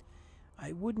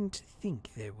 I wouldn't think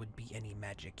there would be any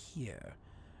magic here.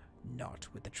 Not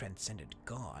with the Transcendent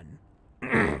gone.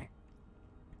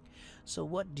 So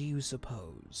what do you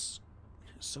suppose?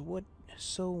 So what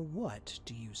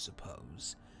do you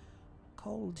suppose?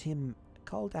 Called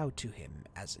out to him,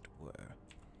 as it were.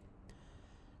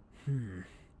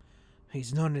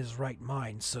 He's not in his right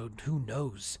mind, so who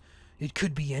knows? It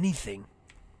could be anything.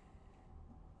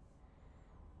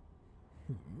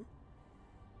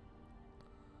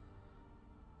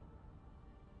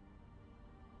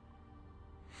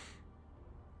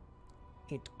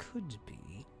 It could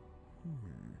be.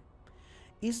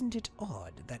 Isn't it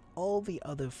odd that all the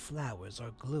other flowers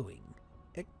are glowing,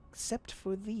 except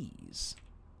for these?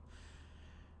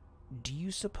 Do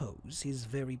you suppose his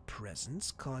very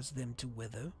presence caused them to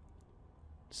wither?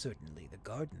 Certainly the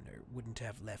gardener wouldn't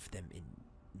have left them in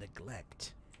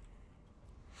neglect.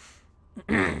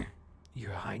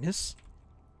 Your Highness?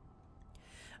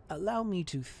 Allow me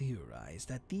to theorize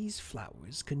that these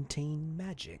flowers contain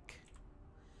magic.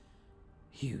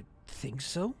 You think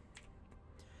so?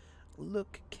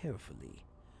 Look carefully.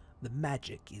 The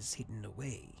magic is hidden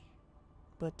away,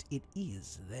 but it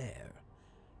is there.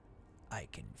 I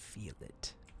can feel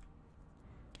it.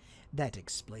 That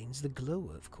explains the glow,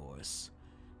 of course.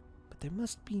 But there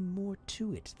must be more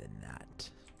to it than that.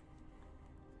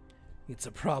 It's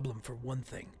a problem for one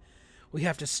thing. We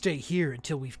have to stay here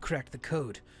until we've cracked the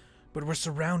code, but we're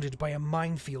surrounded by a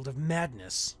minefield of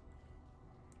madness.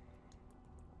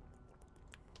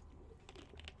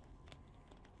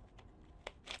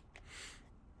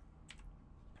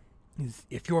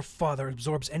 If your father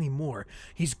absorbs any more,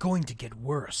 he's going to get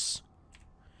worse.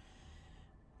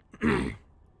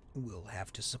 We'll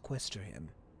have to sequester him.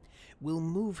 We'll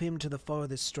move him to the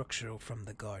farthest structure from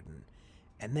the garden,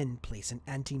 and then place an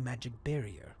anti-magic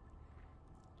barrier.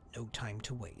 No time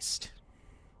to waste.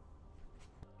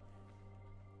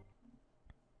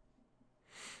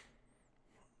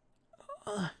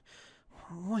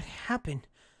 What happened?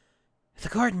 The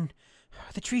garden?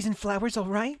 Are the trees and flowers all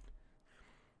right?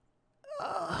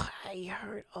 I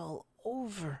hurt all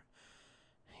over.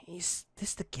 Is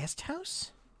this the guest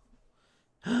house?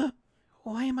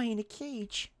 Why am I in a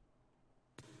cage?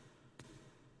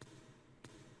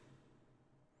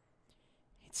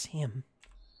 It's him.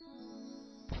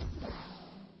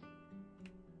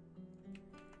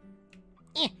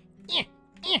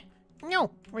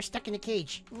 No, we're stuck in a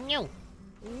cage. No.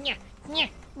 Nya, nya,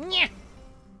 nya.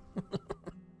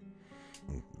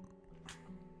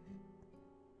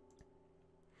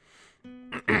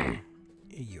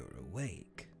 You're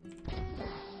awake.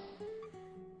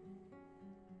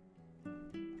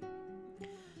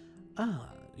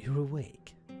 You're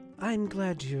awake. I'm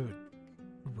glad you're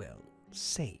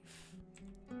safe.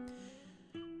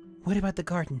 What about the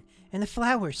garden and the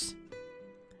flowers?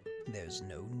 There's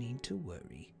no need to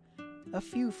worry. A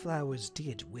few flowers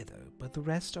did wither, but the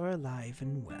rest are alive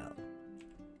and well.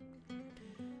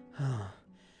 Oh,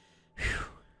 phew.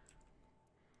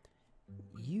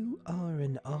 You are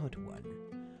an odd one.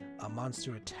 A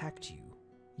monster attacked you.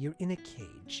 You're in a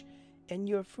cage, and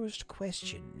your first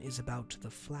question is about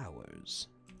the flowers.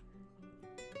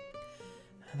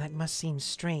 That must seem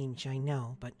strange, I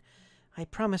know, but I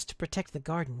promised to protect the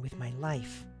garden with my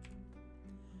life.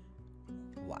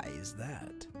 Why is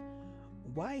that?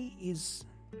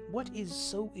 What is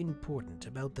so important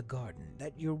about the garden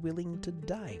that you're willing to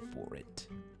die for it?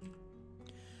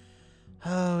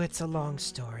 Oh, it's a long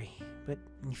story, but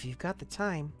if you've got the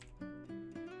time...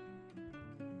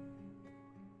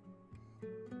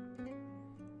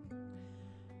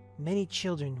 Many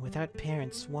children without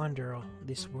parents wander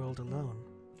this world alone.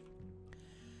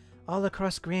 All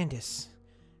across Grandis,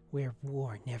 where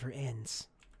war never ends.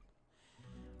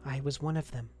 I was one of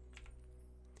them.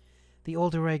 The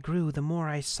older I grew, the more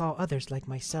I saw others like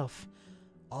myself,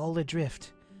 all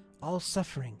adrift, all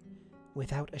suffering,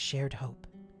 without a shared hope,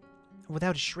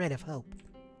 without a shred of hope.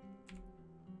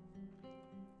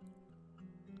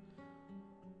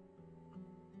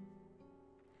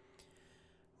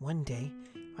 One day,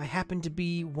 I happened to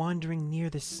be wandering near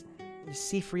the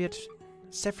Sefriot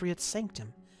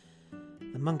sanctum.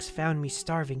 The monks found me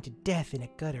starving to death in a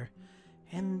gutter,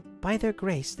 and by their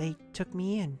grace they took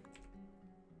me in.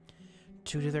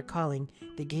 True to their calling,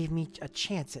 they gave me a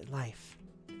chance at life.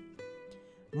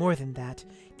 More than that,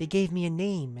 they gave me a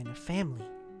name and a family.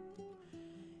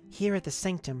 Here at the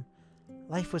sanctum,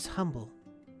 life was humble,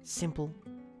 simple,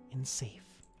 and safe.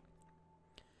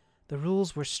 The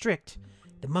rules were strict.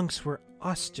 The monks were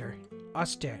austere.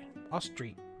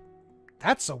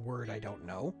 That's a word I don't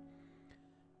know.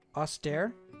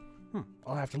 Austere?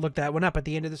 I'll have to look that one up at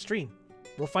the end of the stream.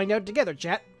 We'll find out together,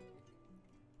 chat.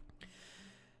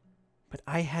 But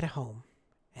I had a home,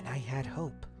 and I had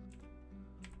hope.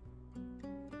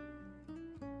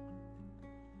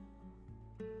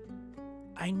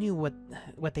 I knew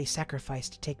what they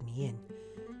sacrificed to take me in.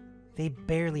 They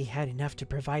barely had enough to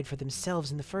provide for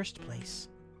themselves in the first place.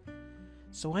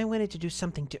 So I wanted to do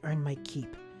something to earn my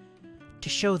keep, to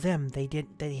show them that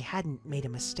they hadn't made a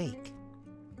mistake.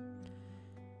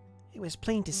 It was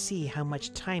plain to see how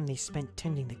much time they spent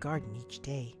tending the garden each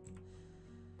day.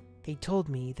 They told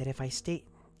me that if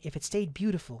it stayed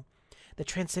beautiful, the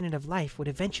Transcendent of Life would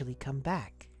eventually come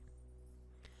back.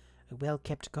 A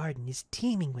well-kept garden is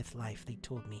teeming with life, they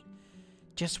told me,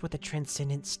 just what the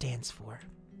Transcendent stands for.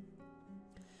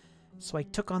 So I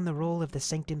took on the role of the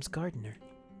Sanctum's gardener.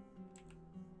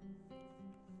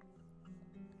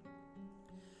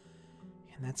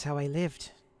 And that's how I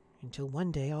lived, until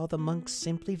one day all the monks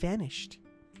simply vanished.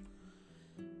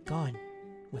 Gone,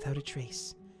 without a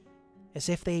trace, as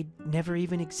if they'd never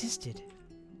even existed.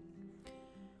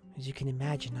 As you can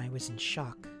imagine, I was in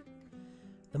shock.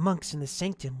 The monks in the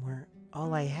sanctum were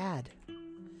all I had.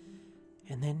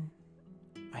 And then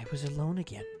I was alone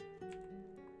again.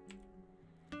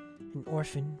 An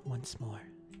orphan once more.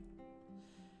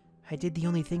 I did the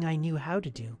only thing I knew how to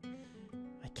do.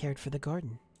 I cared for the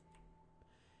garden.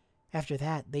 After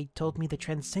that, they told me the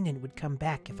Transcendent would come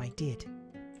back if I did.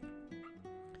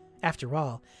 After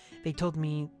all, they told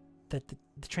me that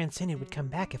the Transcendent would come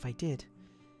back if I did.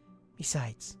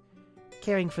 Besides,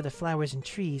 caring for the flowers and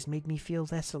trees made me feel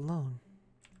less alone.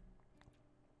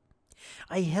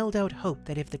 I held out hope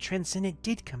that if the Transcendent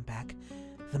did come back,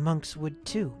 the monks would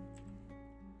too.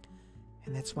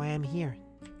 And that's why I'm here.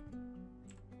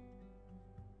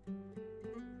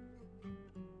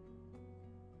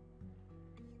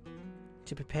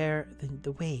 To prepare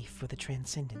the way for the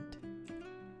Transcendent.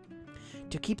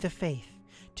 To keep the faith,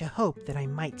 to hope that I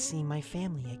might see my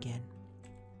family again.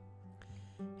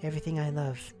 Everything I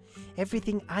love,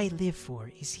 everything I live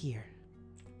for is here.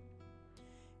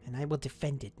 And I will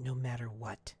defend it no matter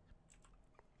what.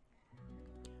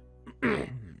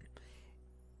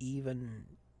 Even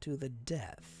to the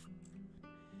death?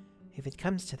 If it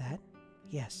comes to that,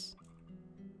 yes.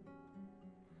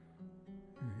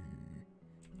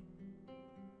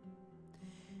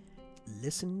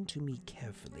 Listen to me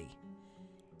carefully.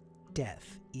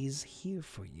 Death is here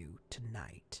for you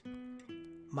tonight.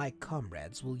 My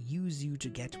comrades will use you to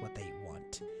get what they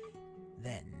want.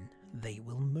 Then they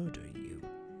will murder you.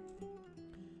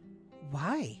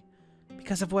 Why?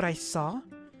 Because of what I saw?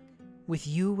 With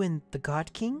you and the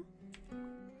Godking?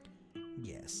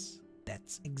 Yes,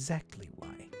 that's exactly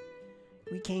why.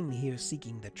 We came here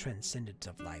seeking the Transcendent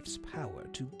of Life's power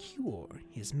to cure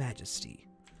His Majesty.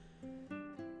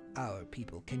 Our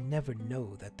people can never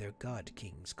know that their God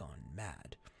King's gone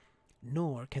mad,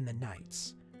 nor can the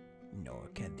knights, nor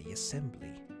can the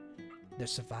assembly. The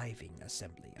surviving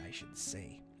assembly, I should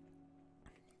say.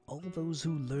 All those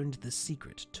who learned the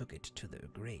secret took it to their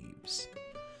graves.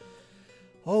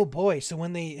 Oh boy, so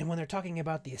when they're talking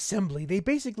about the assembly, they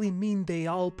basically mean they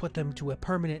all put them to a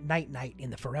permanent night-night in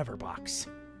the forever box.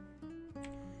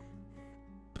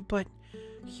 But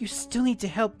you still need to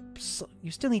help.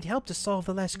 You still need help to solve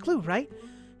the last clue, right?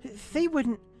 They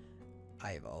wouldn't.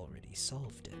 I've already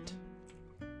solved it.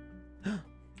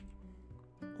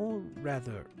 Or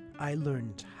rather, I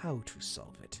learned how to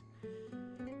solve it.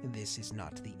 This is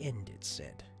not the end, it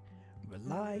said.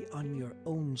 Rely on your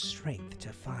own strength to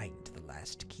find the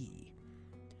last key.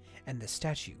 And the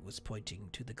statue was pointing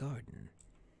to the garden.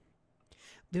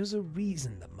 There's a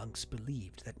reason the monks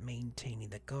believed that maintaining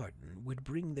the garden would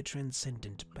bring the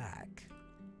Transcendent back.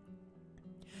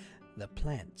 The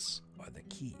plants are the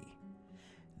key.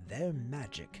 Their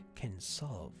magic can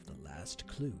solve the last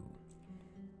clue.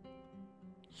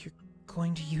 You're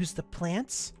going to use the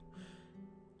plants?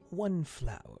 One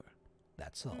flower,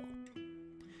 that's all.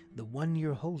 The one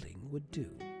you're holding would do.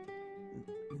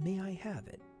 May I have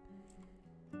it?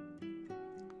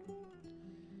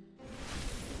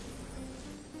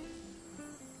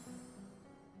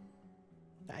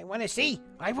 I want to see!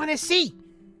 I want to see!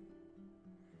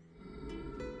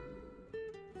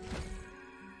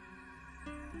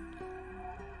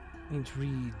 It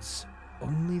reads,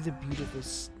 only the beautiful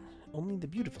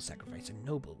sacrifice a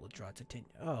noble will draw its attention.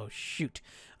 Oh, shoot.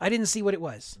 I didn't see what it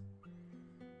was.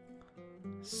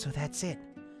 So that's it.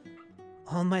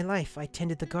 All my life I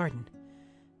tended the garden.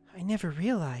 I never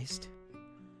realized.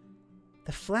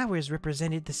 The flowers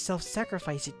represented the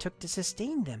self-sacrifice it took to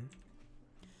sustain them.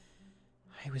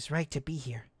 I was right to be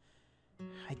here.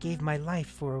 I gave my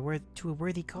life to a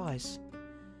worthy cause.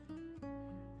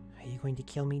 Are you going to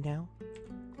kill me now?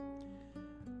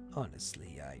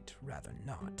 Honestly, I'd rather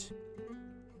not.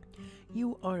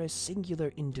 You are a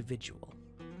singular individual.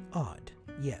 Odd,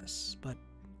 yes, but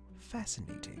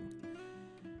fascinating.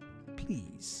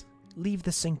 Please, leave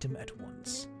the sanctum at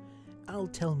once. I'll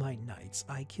tell my knights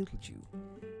I killed you.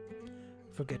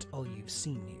 Forget all you've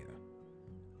seen here.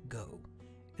 Go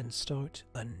and start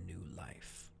a new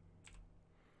life.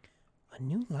 A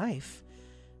new life?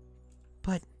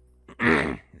 But...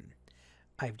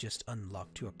 I've just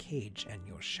unlocked your cage and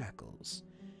your shackles.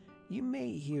 You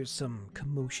may hear some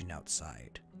commotion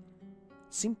outside.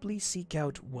 Simply sneak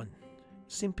out once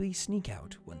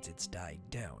it's died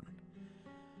down.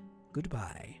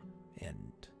 Goodbye,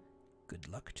 and good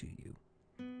luck to you.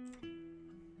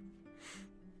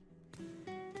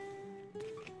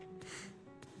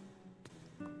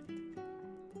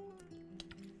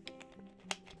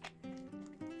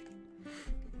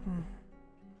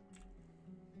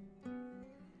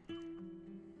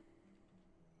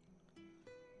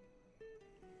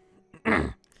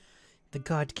 The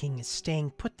God King is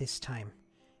staying put this time.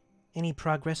 Any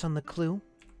progress on the clue?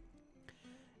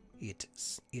 It's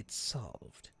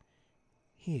solved.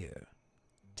 Here,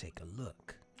 take a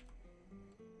look.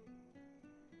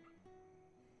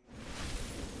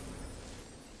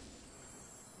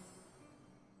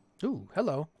 Ooh,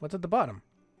 hello. What's at the bottom?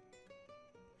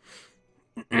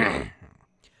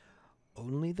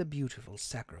 Only the beautiful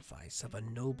sacrifice of a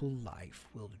noble life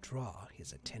will draw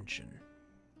his attention.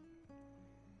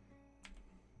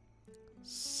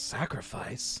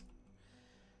 Sacrifice?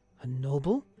 A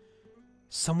noble?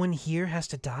 Someone here has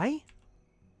to die?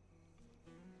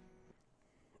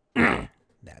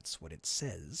 That's what it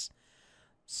says.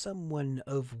 Someone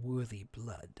of worthy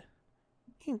blood.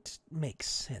 It makes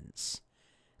sense.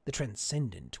 The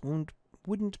Transcendent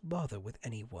wouldn't bother with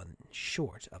anyone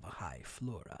short of a high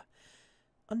Flora.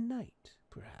 A knight,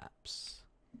 perhaps.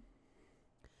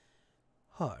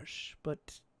 Harsh,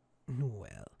 but,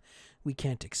 well, we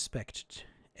can't expect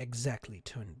exactly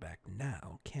turn back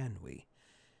now, can we?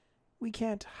 We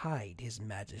can't hide His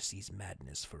Majesty's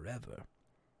madness forever.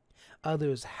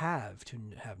 Others have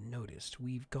noticed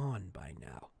we've gone by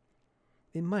now.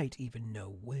 They might even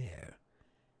know where.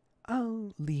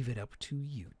 I'll leave it up to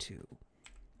you two.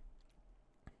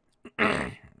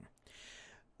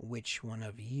 Which one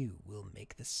of you will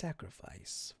make the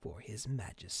sacrifice for His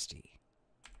Majesty?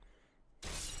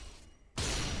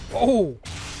 Oh!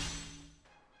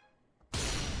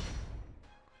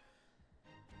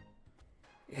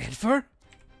 Edvar?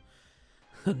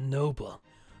 A noble.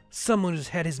 Someone who's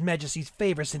had His Majesty's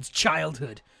favor since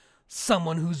childhood.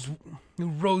 Someone who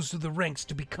rose through the ranks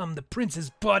to become the prince's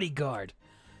bodyguard.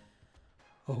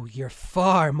 Oh, you're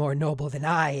far more noble than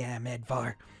I am,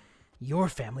 Edvar. Your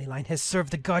family line has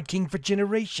served the God King for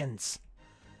generations.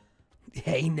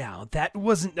 Hey now, that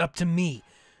wasn't up to me.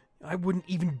 I wouldn't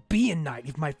even be a knight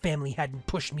if my family hadn't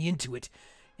pushed me into it.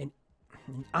 And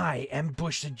I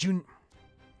ambushed a junior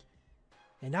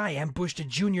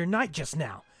knight just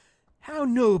now. How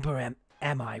noble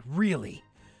am I, really?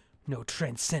 No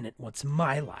Transcendent wants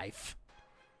my life.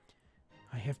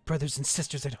 I have brothers and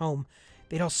sisters at home.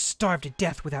 They'd all starve to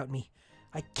death without me.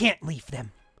 I can't leave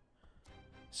them.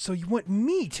 So you want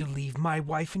me to leave my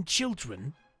wife and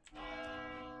children?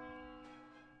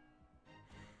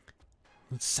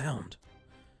 Good sound.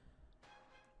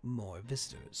 More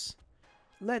visitors.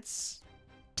 Let's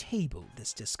table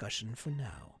this discussion for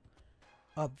now.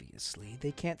 Obviously,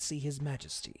 they can't see His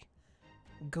Majesty.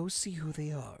 Go see who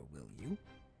they are, will you?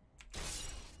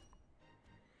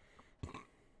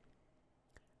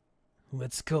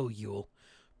 Let's go, Yule.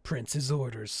 Prince's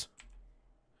orders.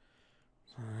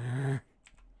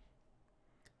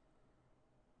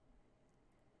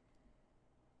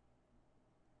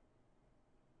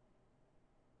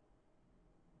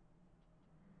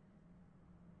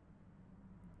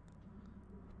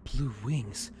 Blue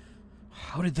wings.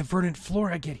 How did the verdant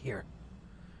Flora get here?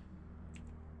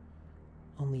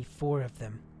 Only 4 of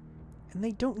them. And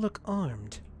they don't look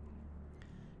armed.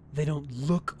 They don't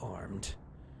look armed.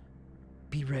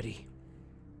 Be ready.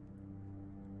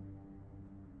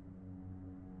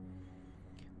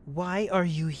 Why are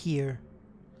you here?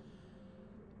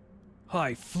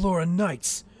 Hi, Flora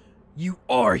Knights. You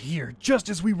are here, just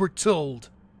as we were told.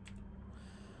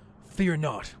 Fear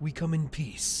not, we come in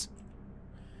peace.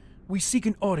 We seek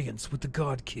an audience with the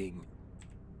God King.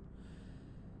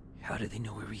 How did they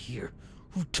know we were here?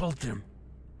 Who told them?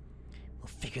 We'll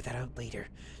figure that out later.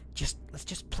 Let's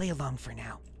just play along for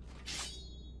now.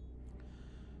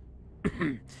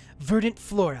 Verdant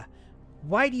Flora,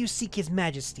 why do you seek His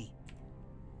Majesty?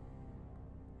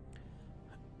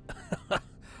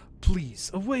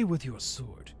 Please, away with your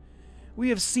sword. We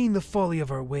have seen the folly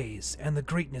of our ways and the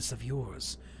greatness of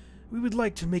yours. We would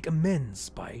like to make amends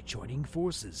by joining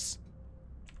forces.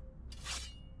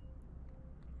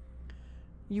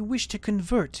 You wish to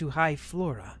convert to High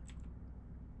Flora.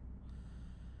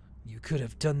 You could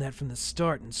have done that from the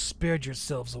start and spared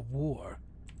yourselves a war.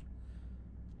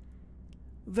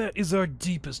 That is our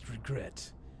deepest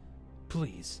regret.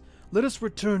 Please, let us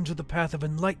return to the path of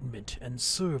enlightenment and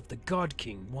serve the God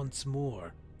King once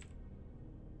more.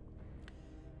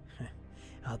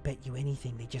 I'll bet you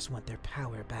anything they just want their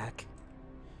power back.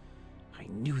 I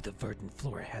knew the verdant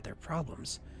Flora had their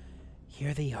problems.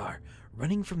 Here they are,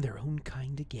 running from their own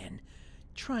kind again,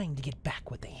 trying to get back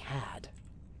what they had.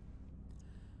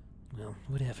 Well,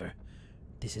 whatever.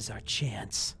 This is our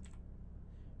chance.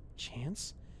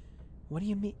 Chance? What do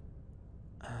you mean?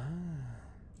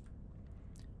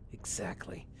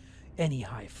 Exactly. Any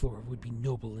High Flora would be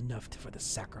noble enough for the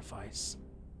sacrifice.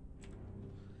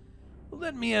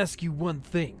 Let me ask you one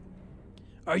thing.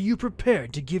 Are you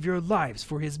prepared to give your lives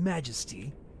for His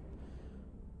Majesty?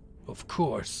 Of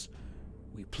course.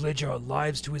 We pledge our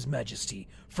lives to His Majesty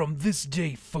from this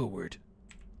day forward.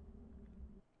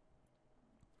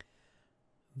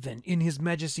 Then in His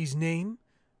Majesty's name,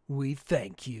 we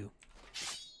thank you.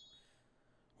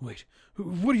 Wait,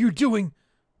 what are you doing?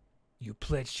 You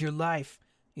pledged your life.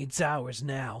 It's ours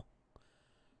now.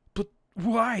 But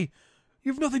why?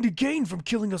 You've nothing to gain from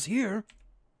killing us here.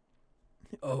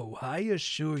 Oh, I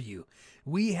assure you,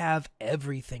 we have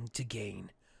everything to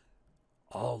gain.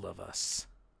 All of us.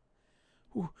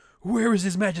 Where is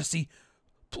His Majesty?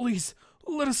 Please,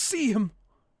 let us see him.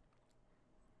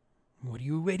 What are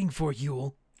you waiting for,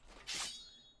 Yule?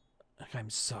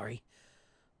 I'm sorry.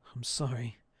 I'm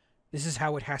sorry. This is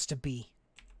how it has to be.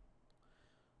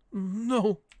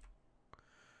 No.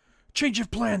 Change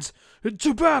of plans.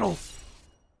 To battle.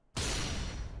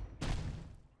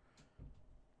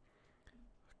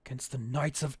 Against the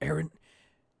Knights of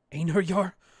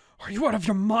Einherjar? Are you out of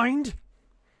your mind?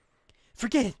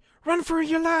 Forget it. Run for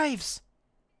your lives.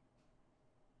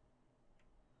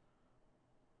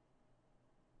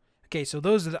 Okay, so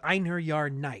those are the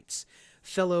Einherjar Knights.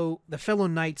 The fellow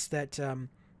knights that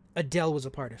Adele was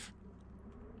a part of.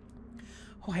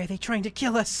 Why are they trying to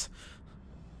kill us?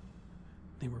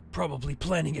 They were probably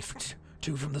planning it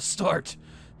from the start.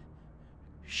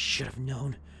 Should have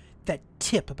known. That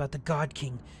tip about the God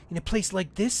King in a place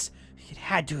like this, it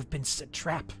had to have been a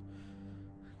trap.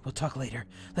 We'll talk later.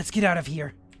 Let's get out of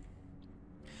here.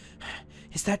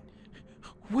 Is that...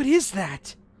 What is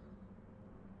that?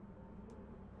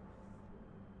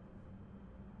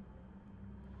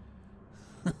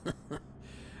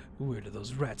 Where do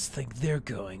those rats think they're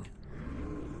going?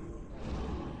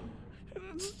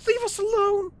 Leave us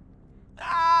alone!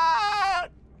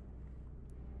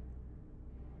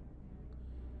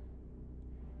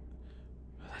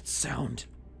 That sound.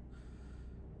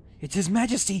 It's His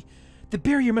Majesty! The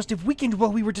barrier must have weakened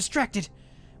while we were distracted.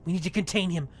 We need to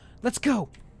contain him. Let's go!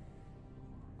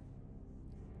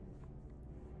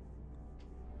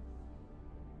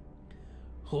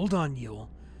 Hold on,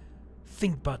 Yule.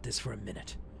 Think about this for a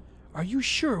minute. Are you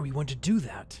sure we want to do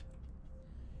that?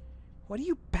 What are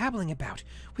you babbling about?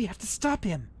 We have to stop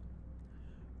him.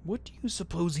 What do you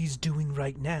suppose he's doing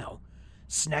right now?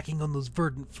 Snacking on those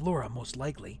verdant flora, most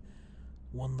likely.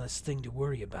 One less thing to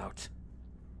worry about.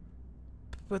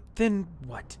 But then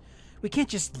what? We can't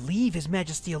just leave His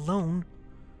Majesty alone.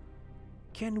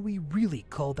 Can we really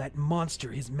call that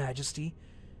monster His Majesty?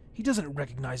 He doesn't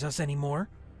recognize us anymore.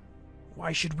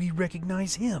 Why should we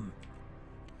recognize him?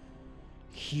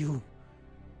 Hugh.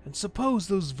 And suppose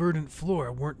those verdant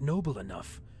flora weren't noble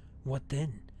enough. What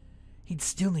then? He'd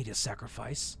still need a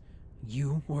sacrifice.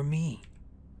 You or me.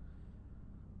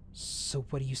 So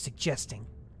what are you suggesting?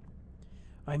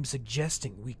 I'm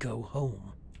suggesting we go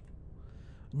home.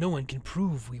 No one can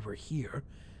prove we were here.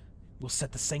 We'll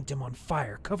set the sanctum on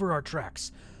fire, cover our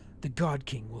tracks. The God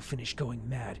King will finish going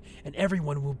mad, and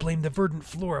everyone will blame the verdant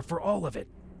flora for all of it.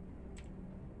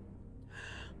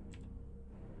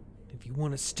 If you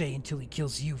want to stay until he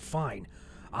kills you, fine.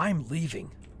 I'm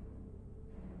leaving.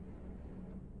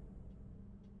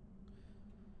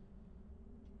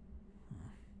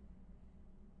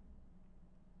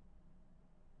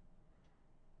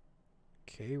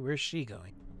 Okay, where's she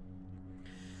going?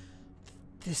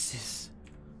 This is...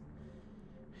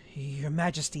 Your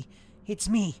Majesty, it's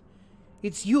me.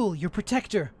 It's Yule, your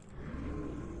protector.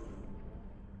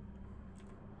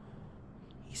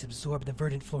 He's absorbed the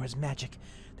verdant flora's magic.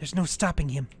 There's no stopping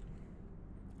him.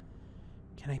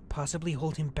 Can I possibly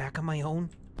hold him back on my own?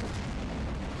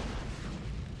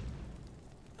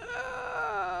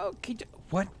 Okay,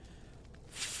 what?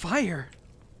 Fire?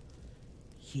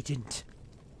 He didn't.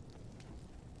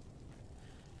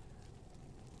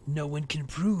 No one can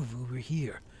prove we were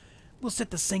here. We'll set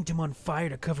the sanctum on fire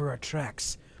to cover our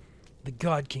tracks. The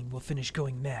God King will finish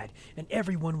going mad, and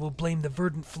everyone will blame the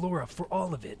verdant flora for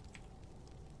all of it.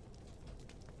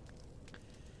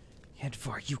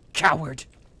 Edvar, you coward!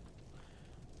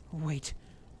 Wait.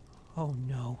 Oh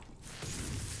no.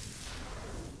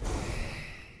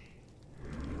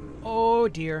 Oh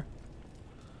dear.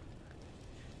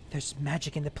 There's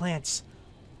magic in the plants.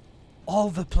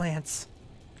 All the plants.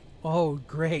 Oh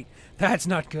great. That's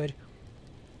not good.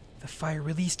 The fire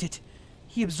released it.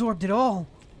 He absorbed it all.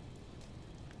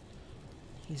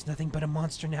 He's nothing but a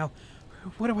monster now.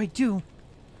 What do I do?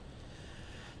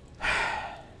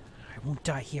 I won't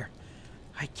die here.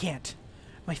 I can't.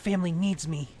 My family needs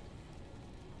me.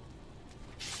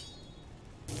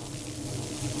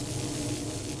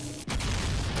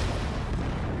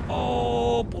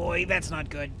 Oh boy, that's not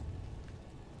good.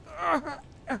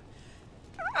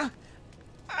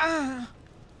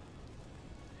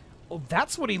 Oh,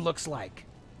 that's what he looks like.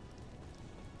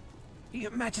 Your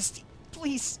Majesty,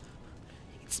 please.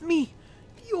 It's me,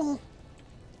 Yule.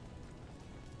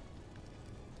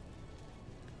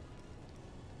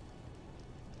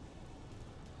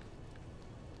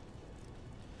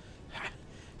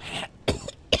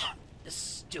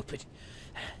 Stupid.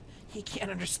 He can't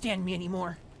understand me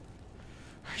anymore.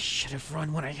 I should have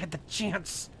run when I had the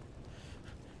chance.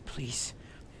 Please.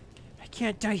 I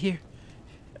can't die here.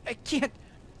 I can't.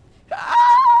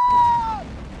 Ah!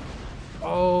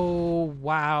 Oh,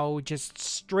 wow. Just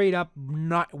straight up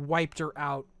not wiped her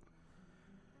out.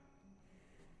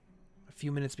 A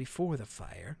few minutes before the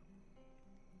fire.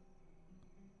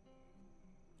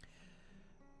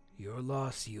 Your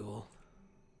loss, Yule.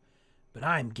 But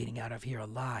I'm getting out of here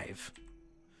alive.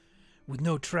 With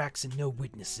no tracks and no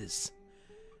witnesses.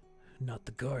 Not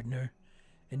the gardener,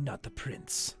 and not the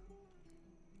prince.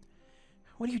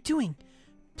 What are you doing?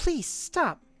 Please,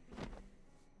 stop.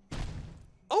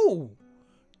 Oh!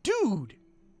 Dude!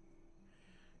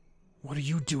 What are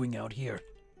you doing out here?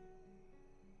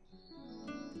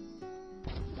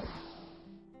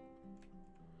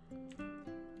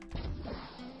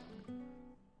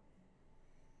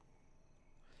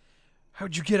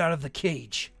 How'd you get out of the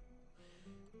cage?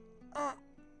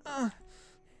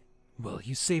 Well,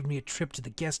 you saved me a trip to the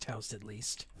guest house, at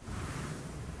least.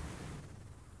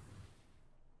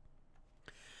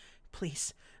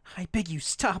 Please, I beg you,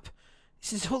 stop.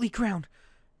 This is holy ground.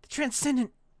 The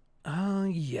Transcendent... Ah,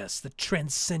 yes, the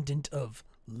Transcendent of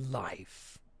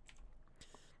Life.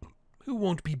 Who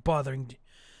won't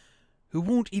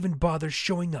even bother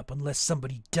showing up unless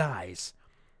somebody dies.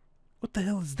 What the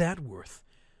hell is that worth?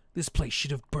 This place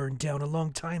should have burned down a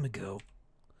long time ago.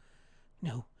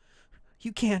 No,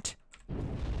 you can't.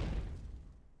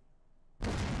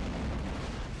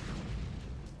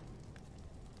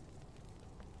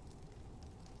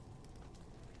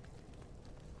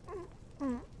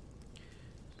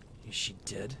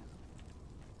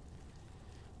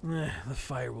 The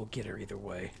fire will get her either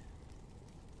way.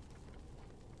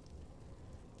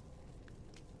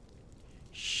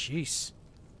 Jeez.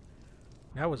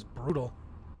 That was brutal.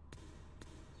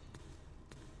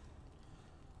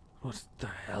 What the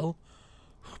hell?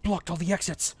 Blocked all the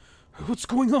exits. What's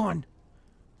going on?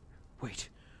 Wait,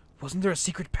 wasn't there a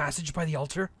secret passage by the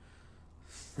altar?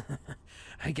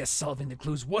 I guess solving the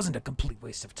clues wasn't a complete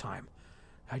waste of time.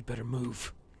 I'd better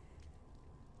move.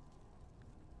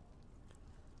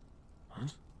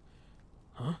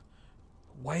 Huh?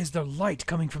 Why is there light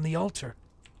coming from the altar?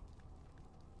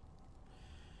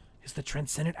 Is the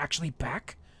Transcendent actually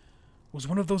back? Was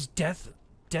one of those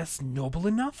deaths noble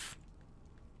enough?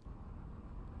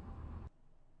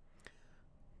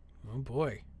 Oh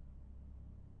boy.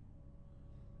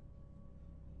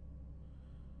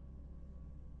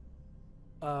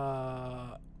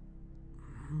 I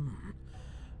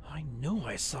know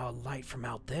I saw a light from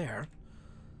out there.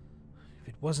 If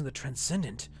it wasn't the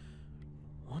Transcendent,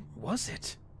 what was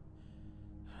it?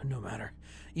 No matter.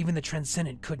 Even the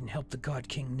Transcendent couldn't help the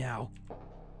Godking now.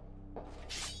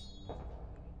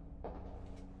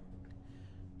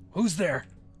 Who's there?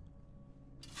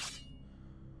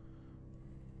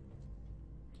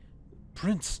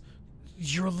 Prince,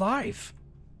 you're alive.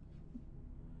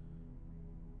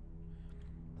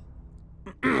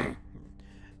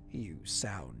 You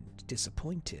sound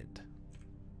disappointed.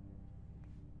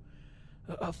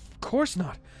 Of course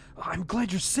not. I'm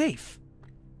glad you're safe.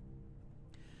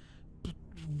 But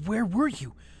where were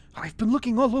you? I've been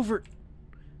looking all over.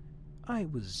 I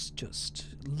was just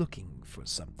looking for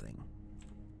something.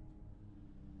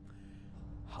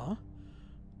 Huh?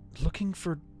 Looking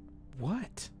for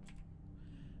what?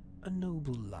 A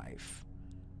noble life.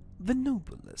 The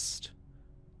noblest.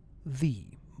 The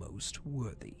most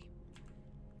worthy.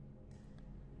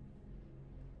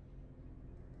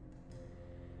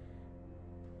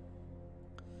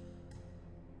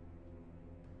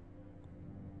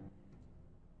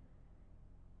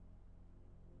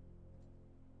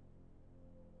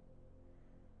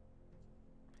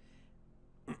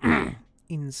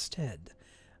 Instead,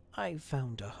 I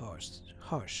found a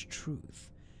harsh truth.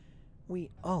 We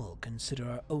all consider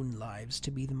our own lives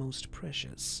to be the most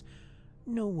precious.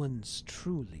 No one's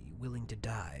truly willing to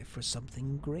die for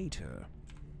something greater.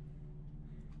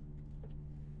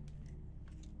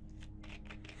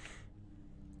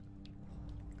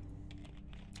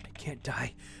 I can't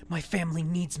die. My family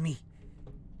needs me.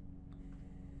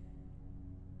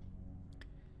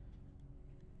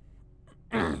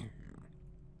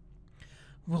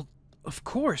 Well, of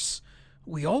course.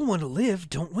 We all want to live,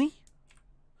 don't we?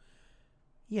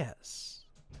 Yes,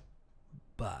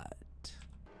 but...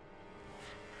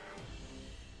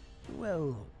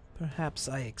 Well, perhaps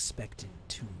I expected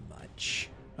too much.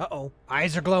 Uh-oh.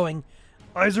 Eyes are glowing.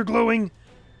 Eyes are glowing.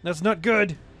 That's not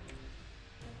good.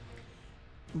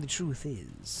 The truth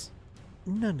is,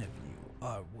 none of you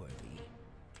are worthy.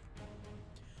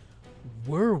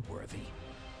 We're worthy?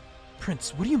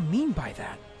 Prince, what do you mean by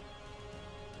that?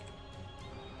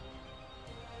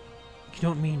 You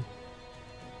don't mean...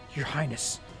 Your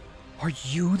Highness, are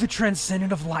you the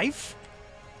Transcendent of Life?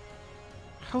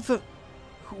 How the...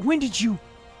 When did you...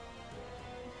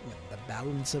 When the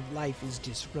balance of life is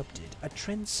disrupted, a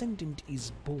Transcendent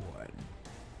is born.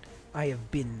 I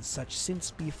have been such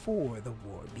since before the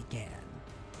war began.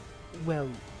 Well,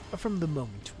 from the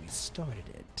moment we started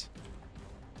it.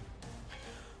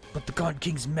 But the God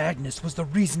King's madness was the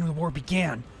reason the war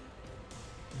began.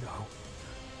 No,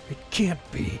 it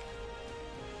can't be.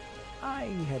 I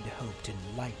had hoped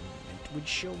enlightenment would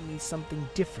show me something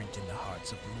different in the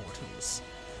hearts of mortals.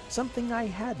 Something I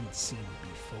hadn't seen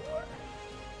before.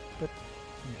 But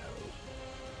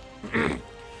no.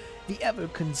 The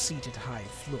ever-conceited High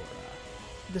Flora,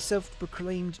 the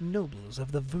self-proclaimed nobles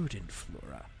of the verdant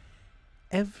Flora,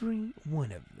 every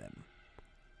one of them,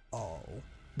 all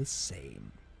the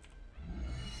same.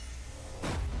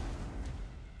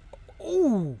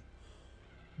 Oh!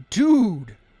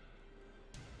 Dude!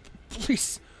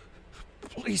 Please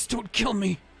don't kill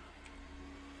me.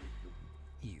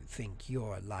 You think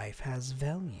your life has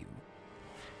value,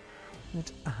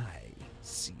 but I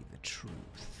see the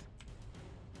truth.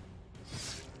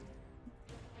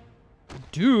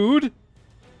 Dude!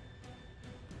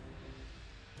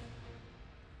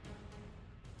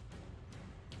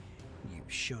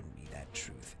 You've shown me that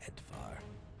truth, Edvar.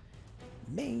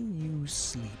 May you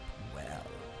sleep well.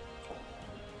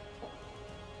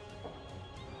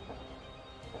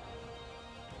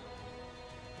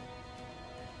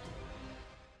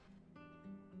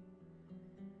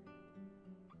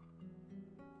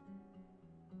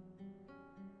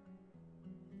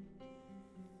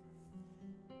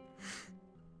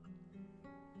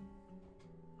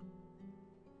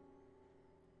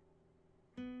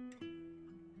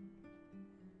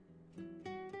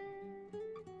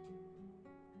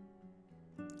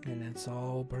 It's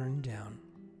all burned down.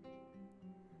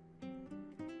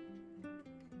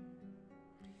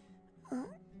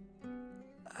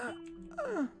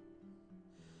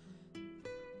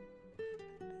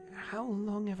 How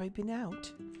long have I been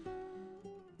out?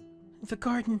 The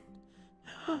garden.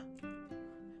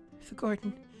 The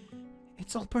garden.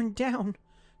 It's all burned down.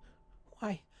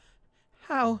 Why?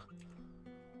 How?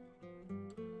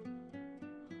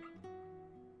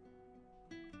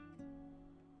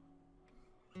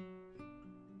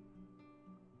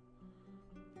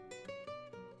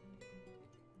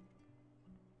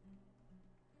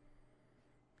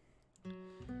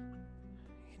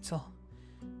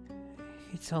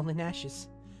 It's all in ashes.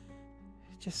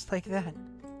 Just like that.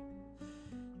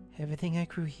 Everything I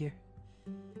grew here.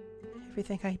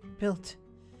 Everything I built.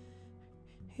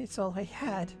 It's all I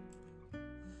had.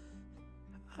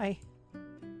 I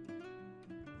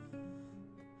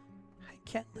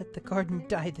can't let the garden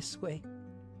die this way.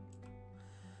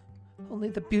 Only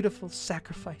the beautiful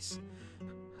sacrifice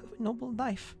of a noble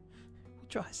life will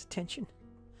draw his attention.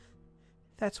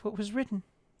 That's what was written.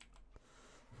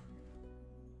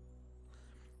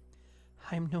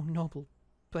 I am no noble,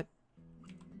 but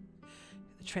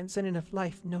the Transcendent of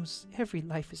Life knows every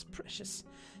life is precious.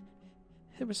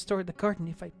 He'll restore the garden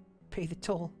if I pay the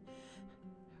toll.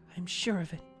 I'm sure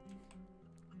of it.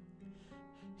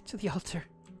 To the altar.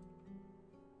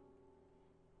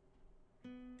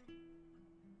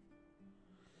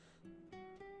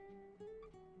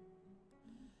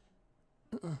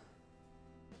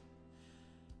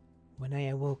 When I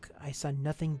awoke, I saw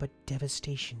nothing but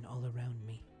devastation all around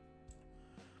me.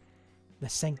 The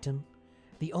sanctum,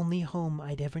 the only home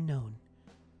I'd ever known,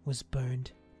 was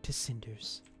burned to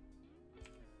cinders.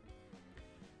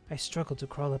 I struggled to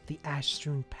crawl up the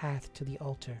ash-strewn path to the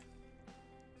altar.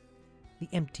 The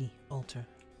empty altar.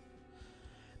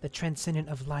 The Transcendent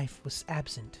of Life was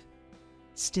absent.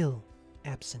 Still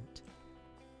absent.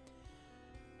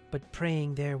 But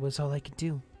praying there was all I could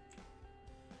do.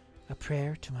 A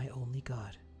prayer to my only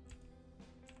God.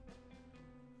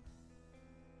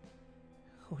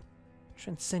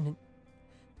 Transcendent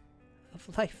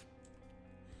of Life.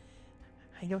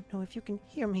 I don't know if you can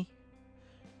hear me,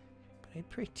 but I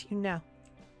pray to you now.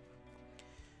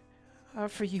 I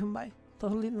offer you my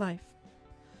lowly life.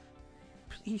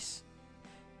 Please,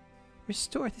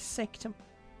 restore the sanctum.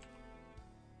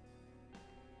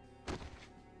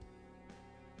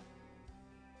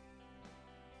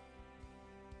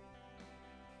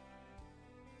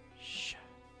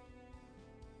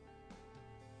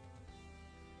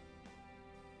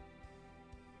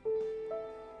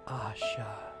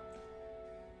 Asha.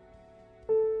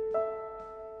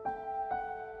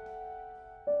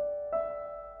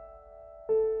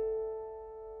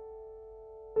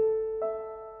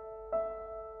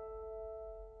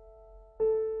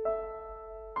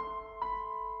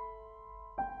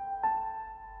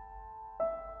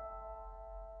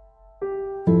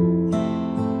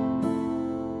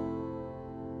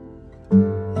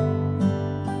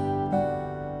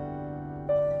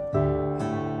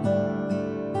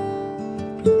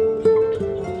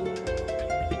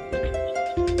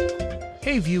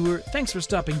 Hey viewer, thanks for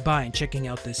stopping by and checking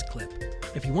out this clip.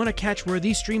 If you want to catch where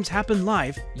these streams happen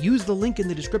live, use the link in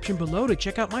the description below to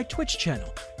check out my Twitch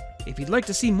channel. If you'd like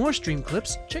to see more stream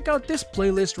clips, check out this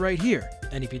playlist right here.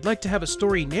 And if you'd like to have a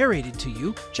story narrated to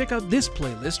you, check out this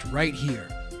playlist right here.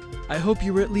 I hope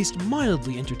you were at least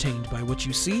mildly entertained by what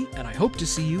you see, and I hope to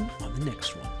see you on the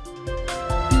next one.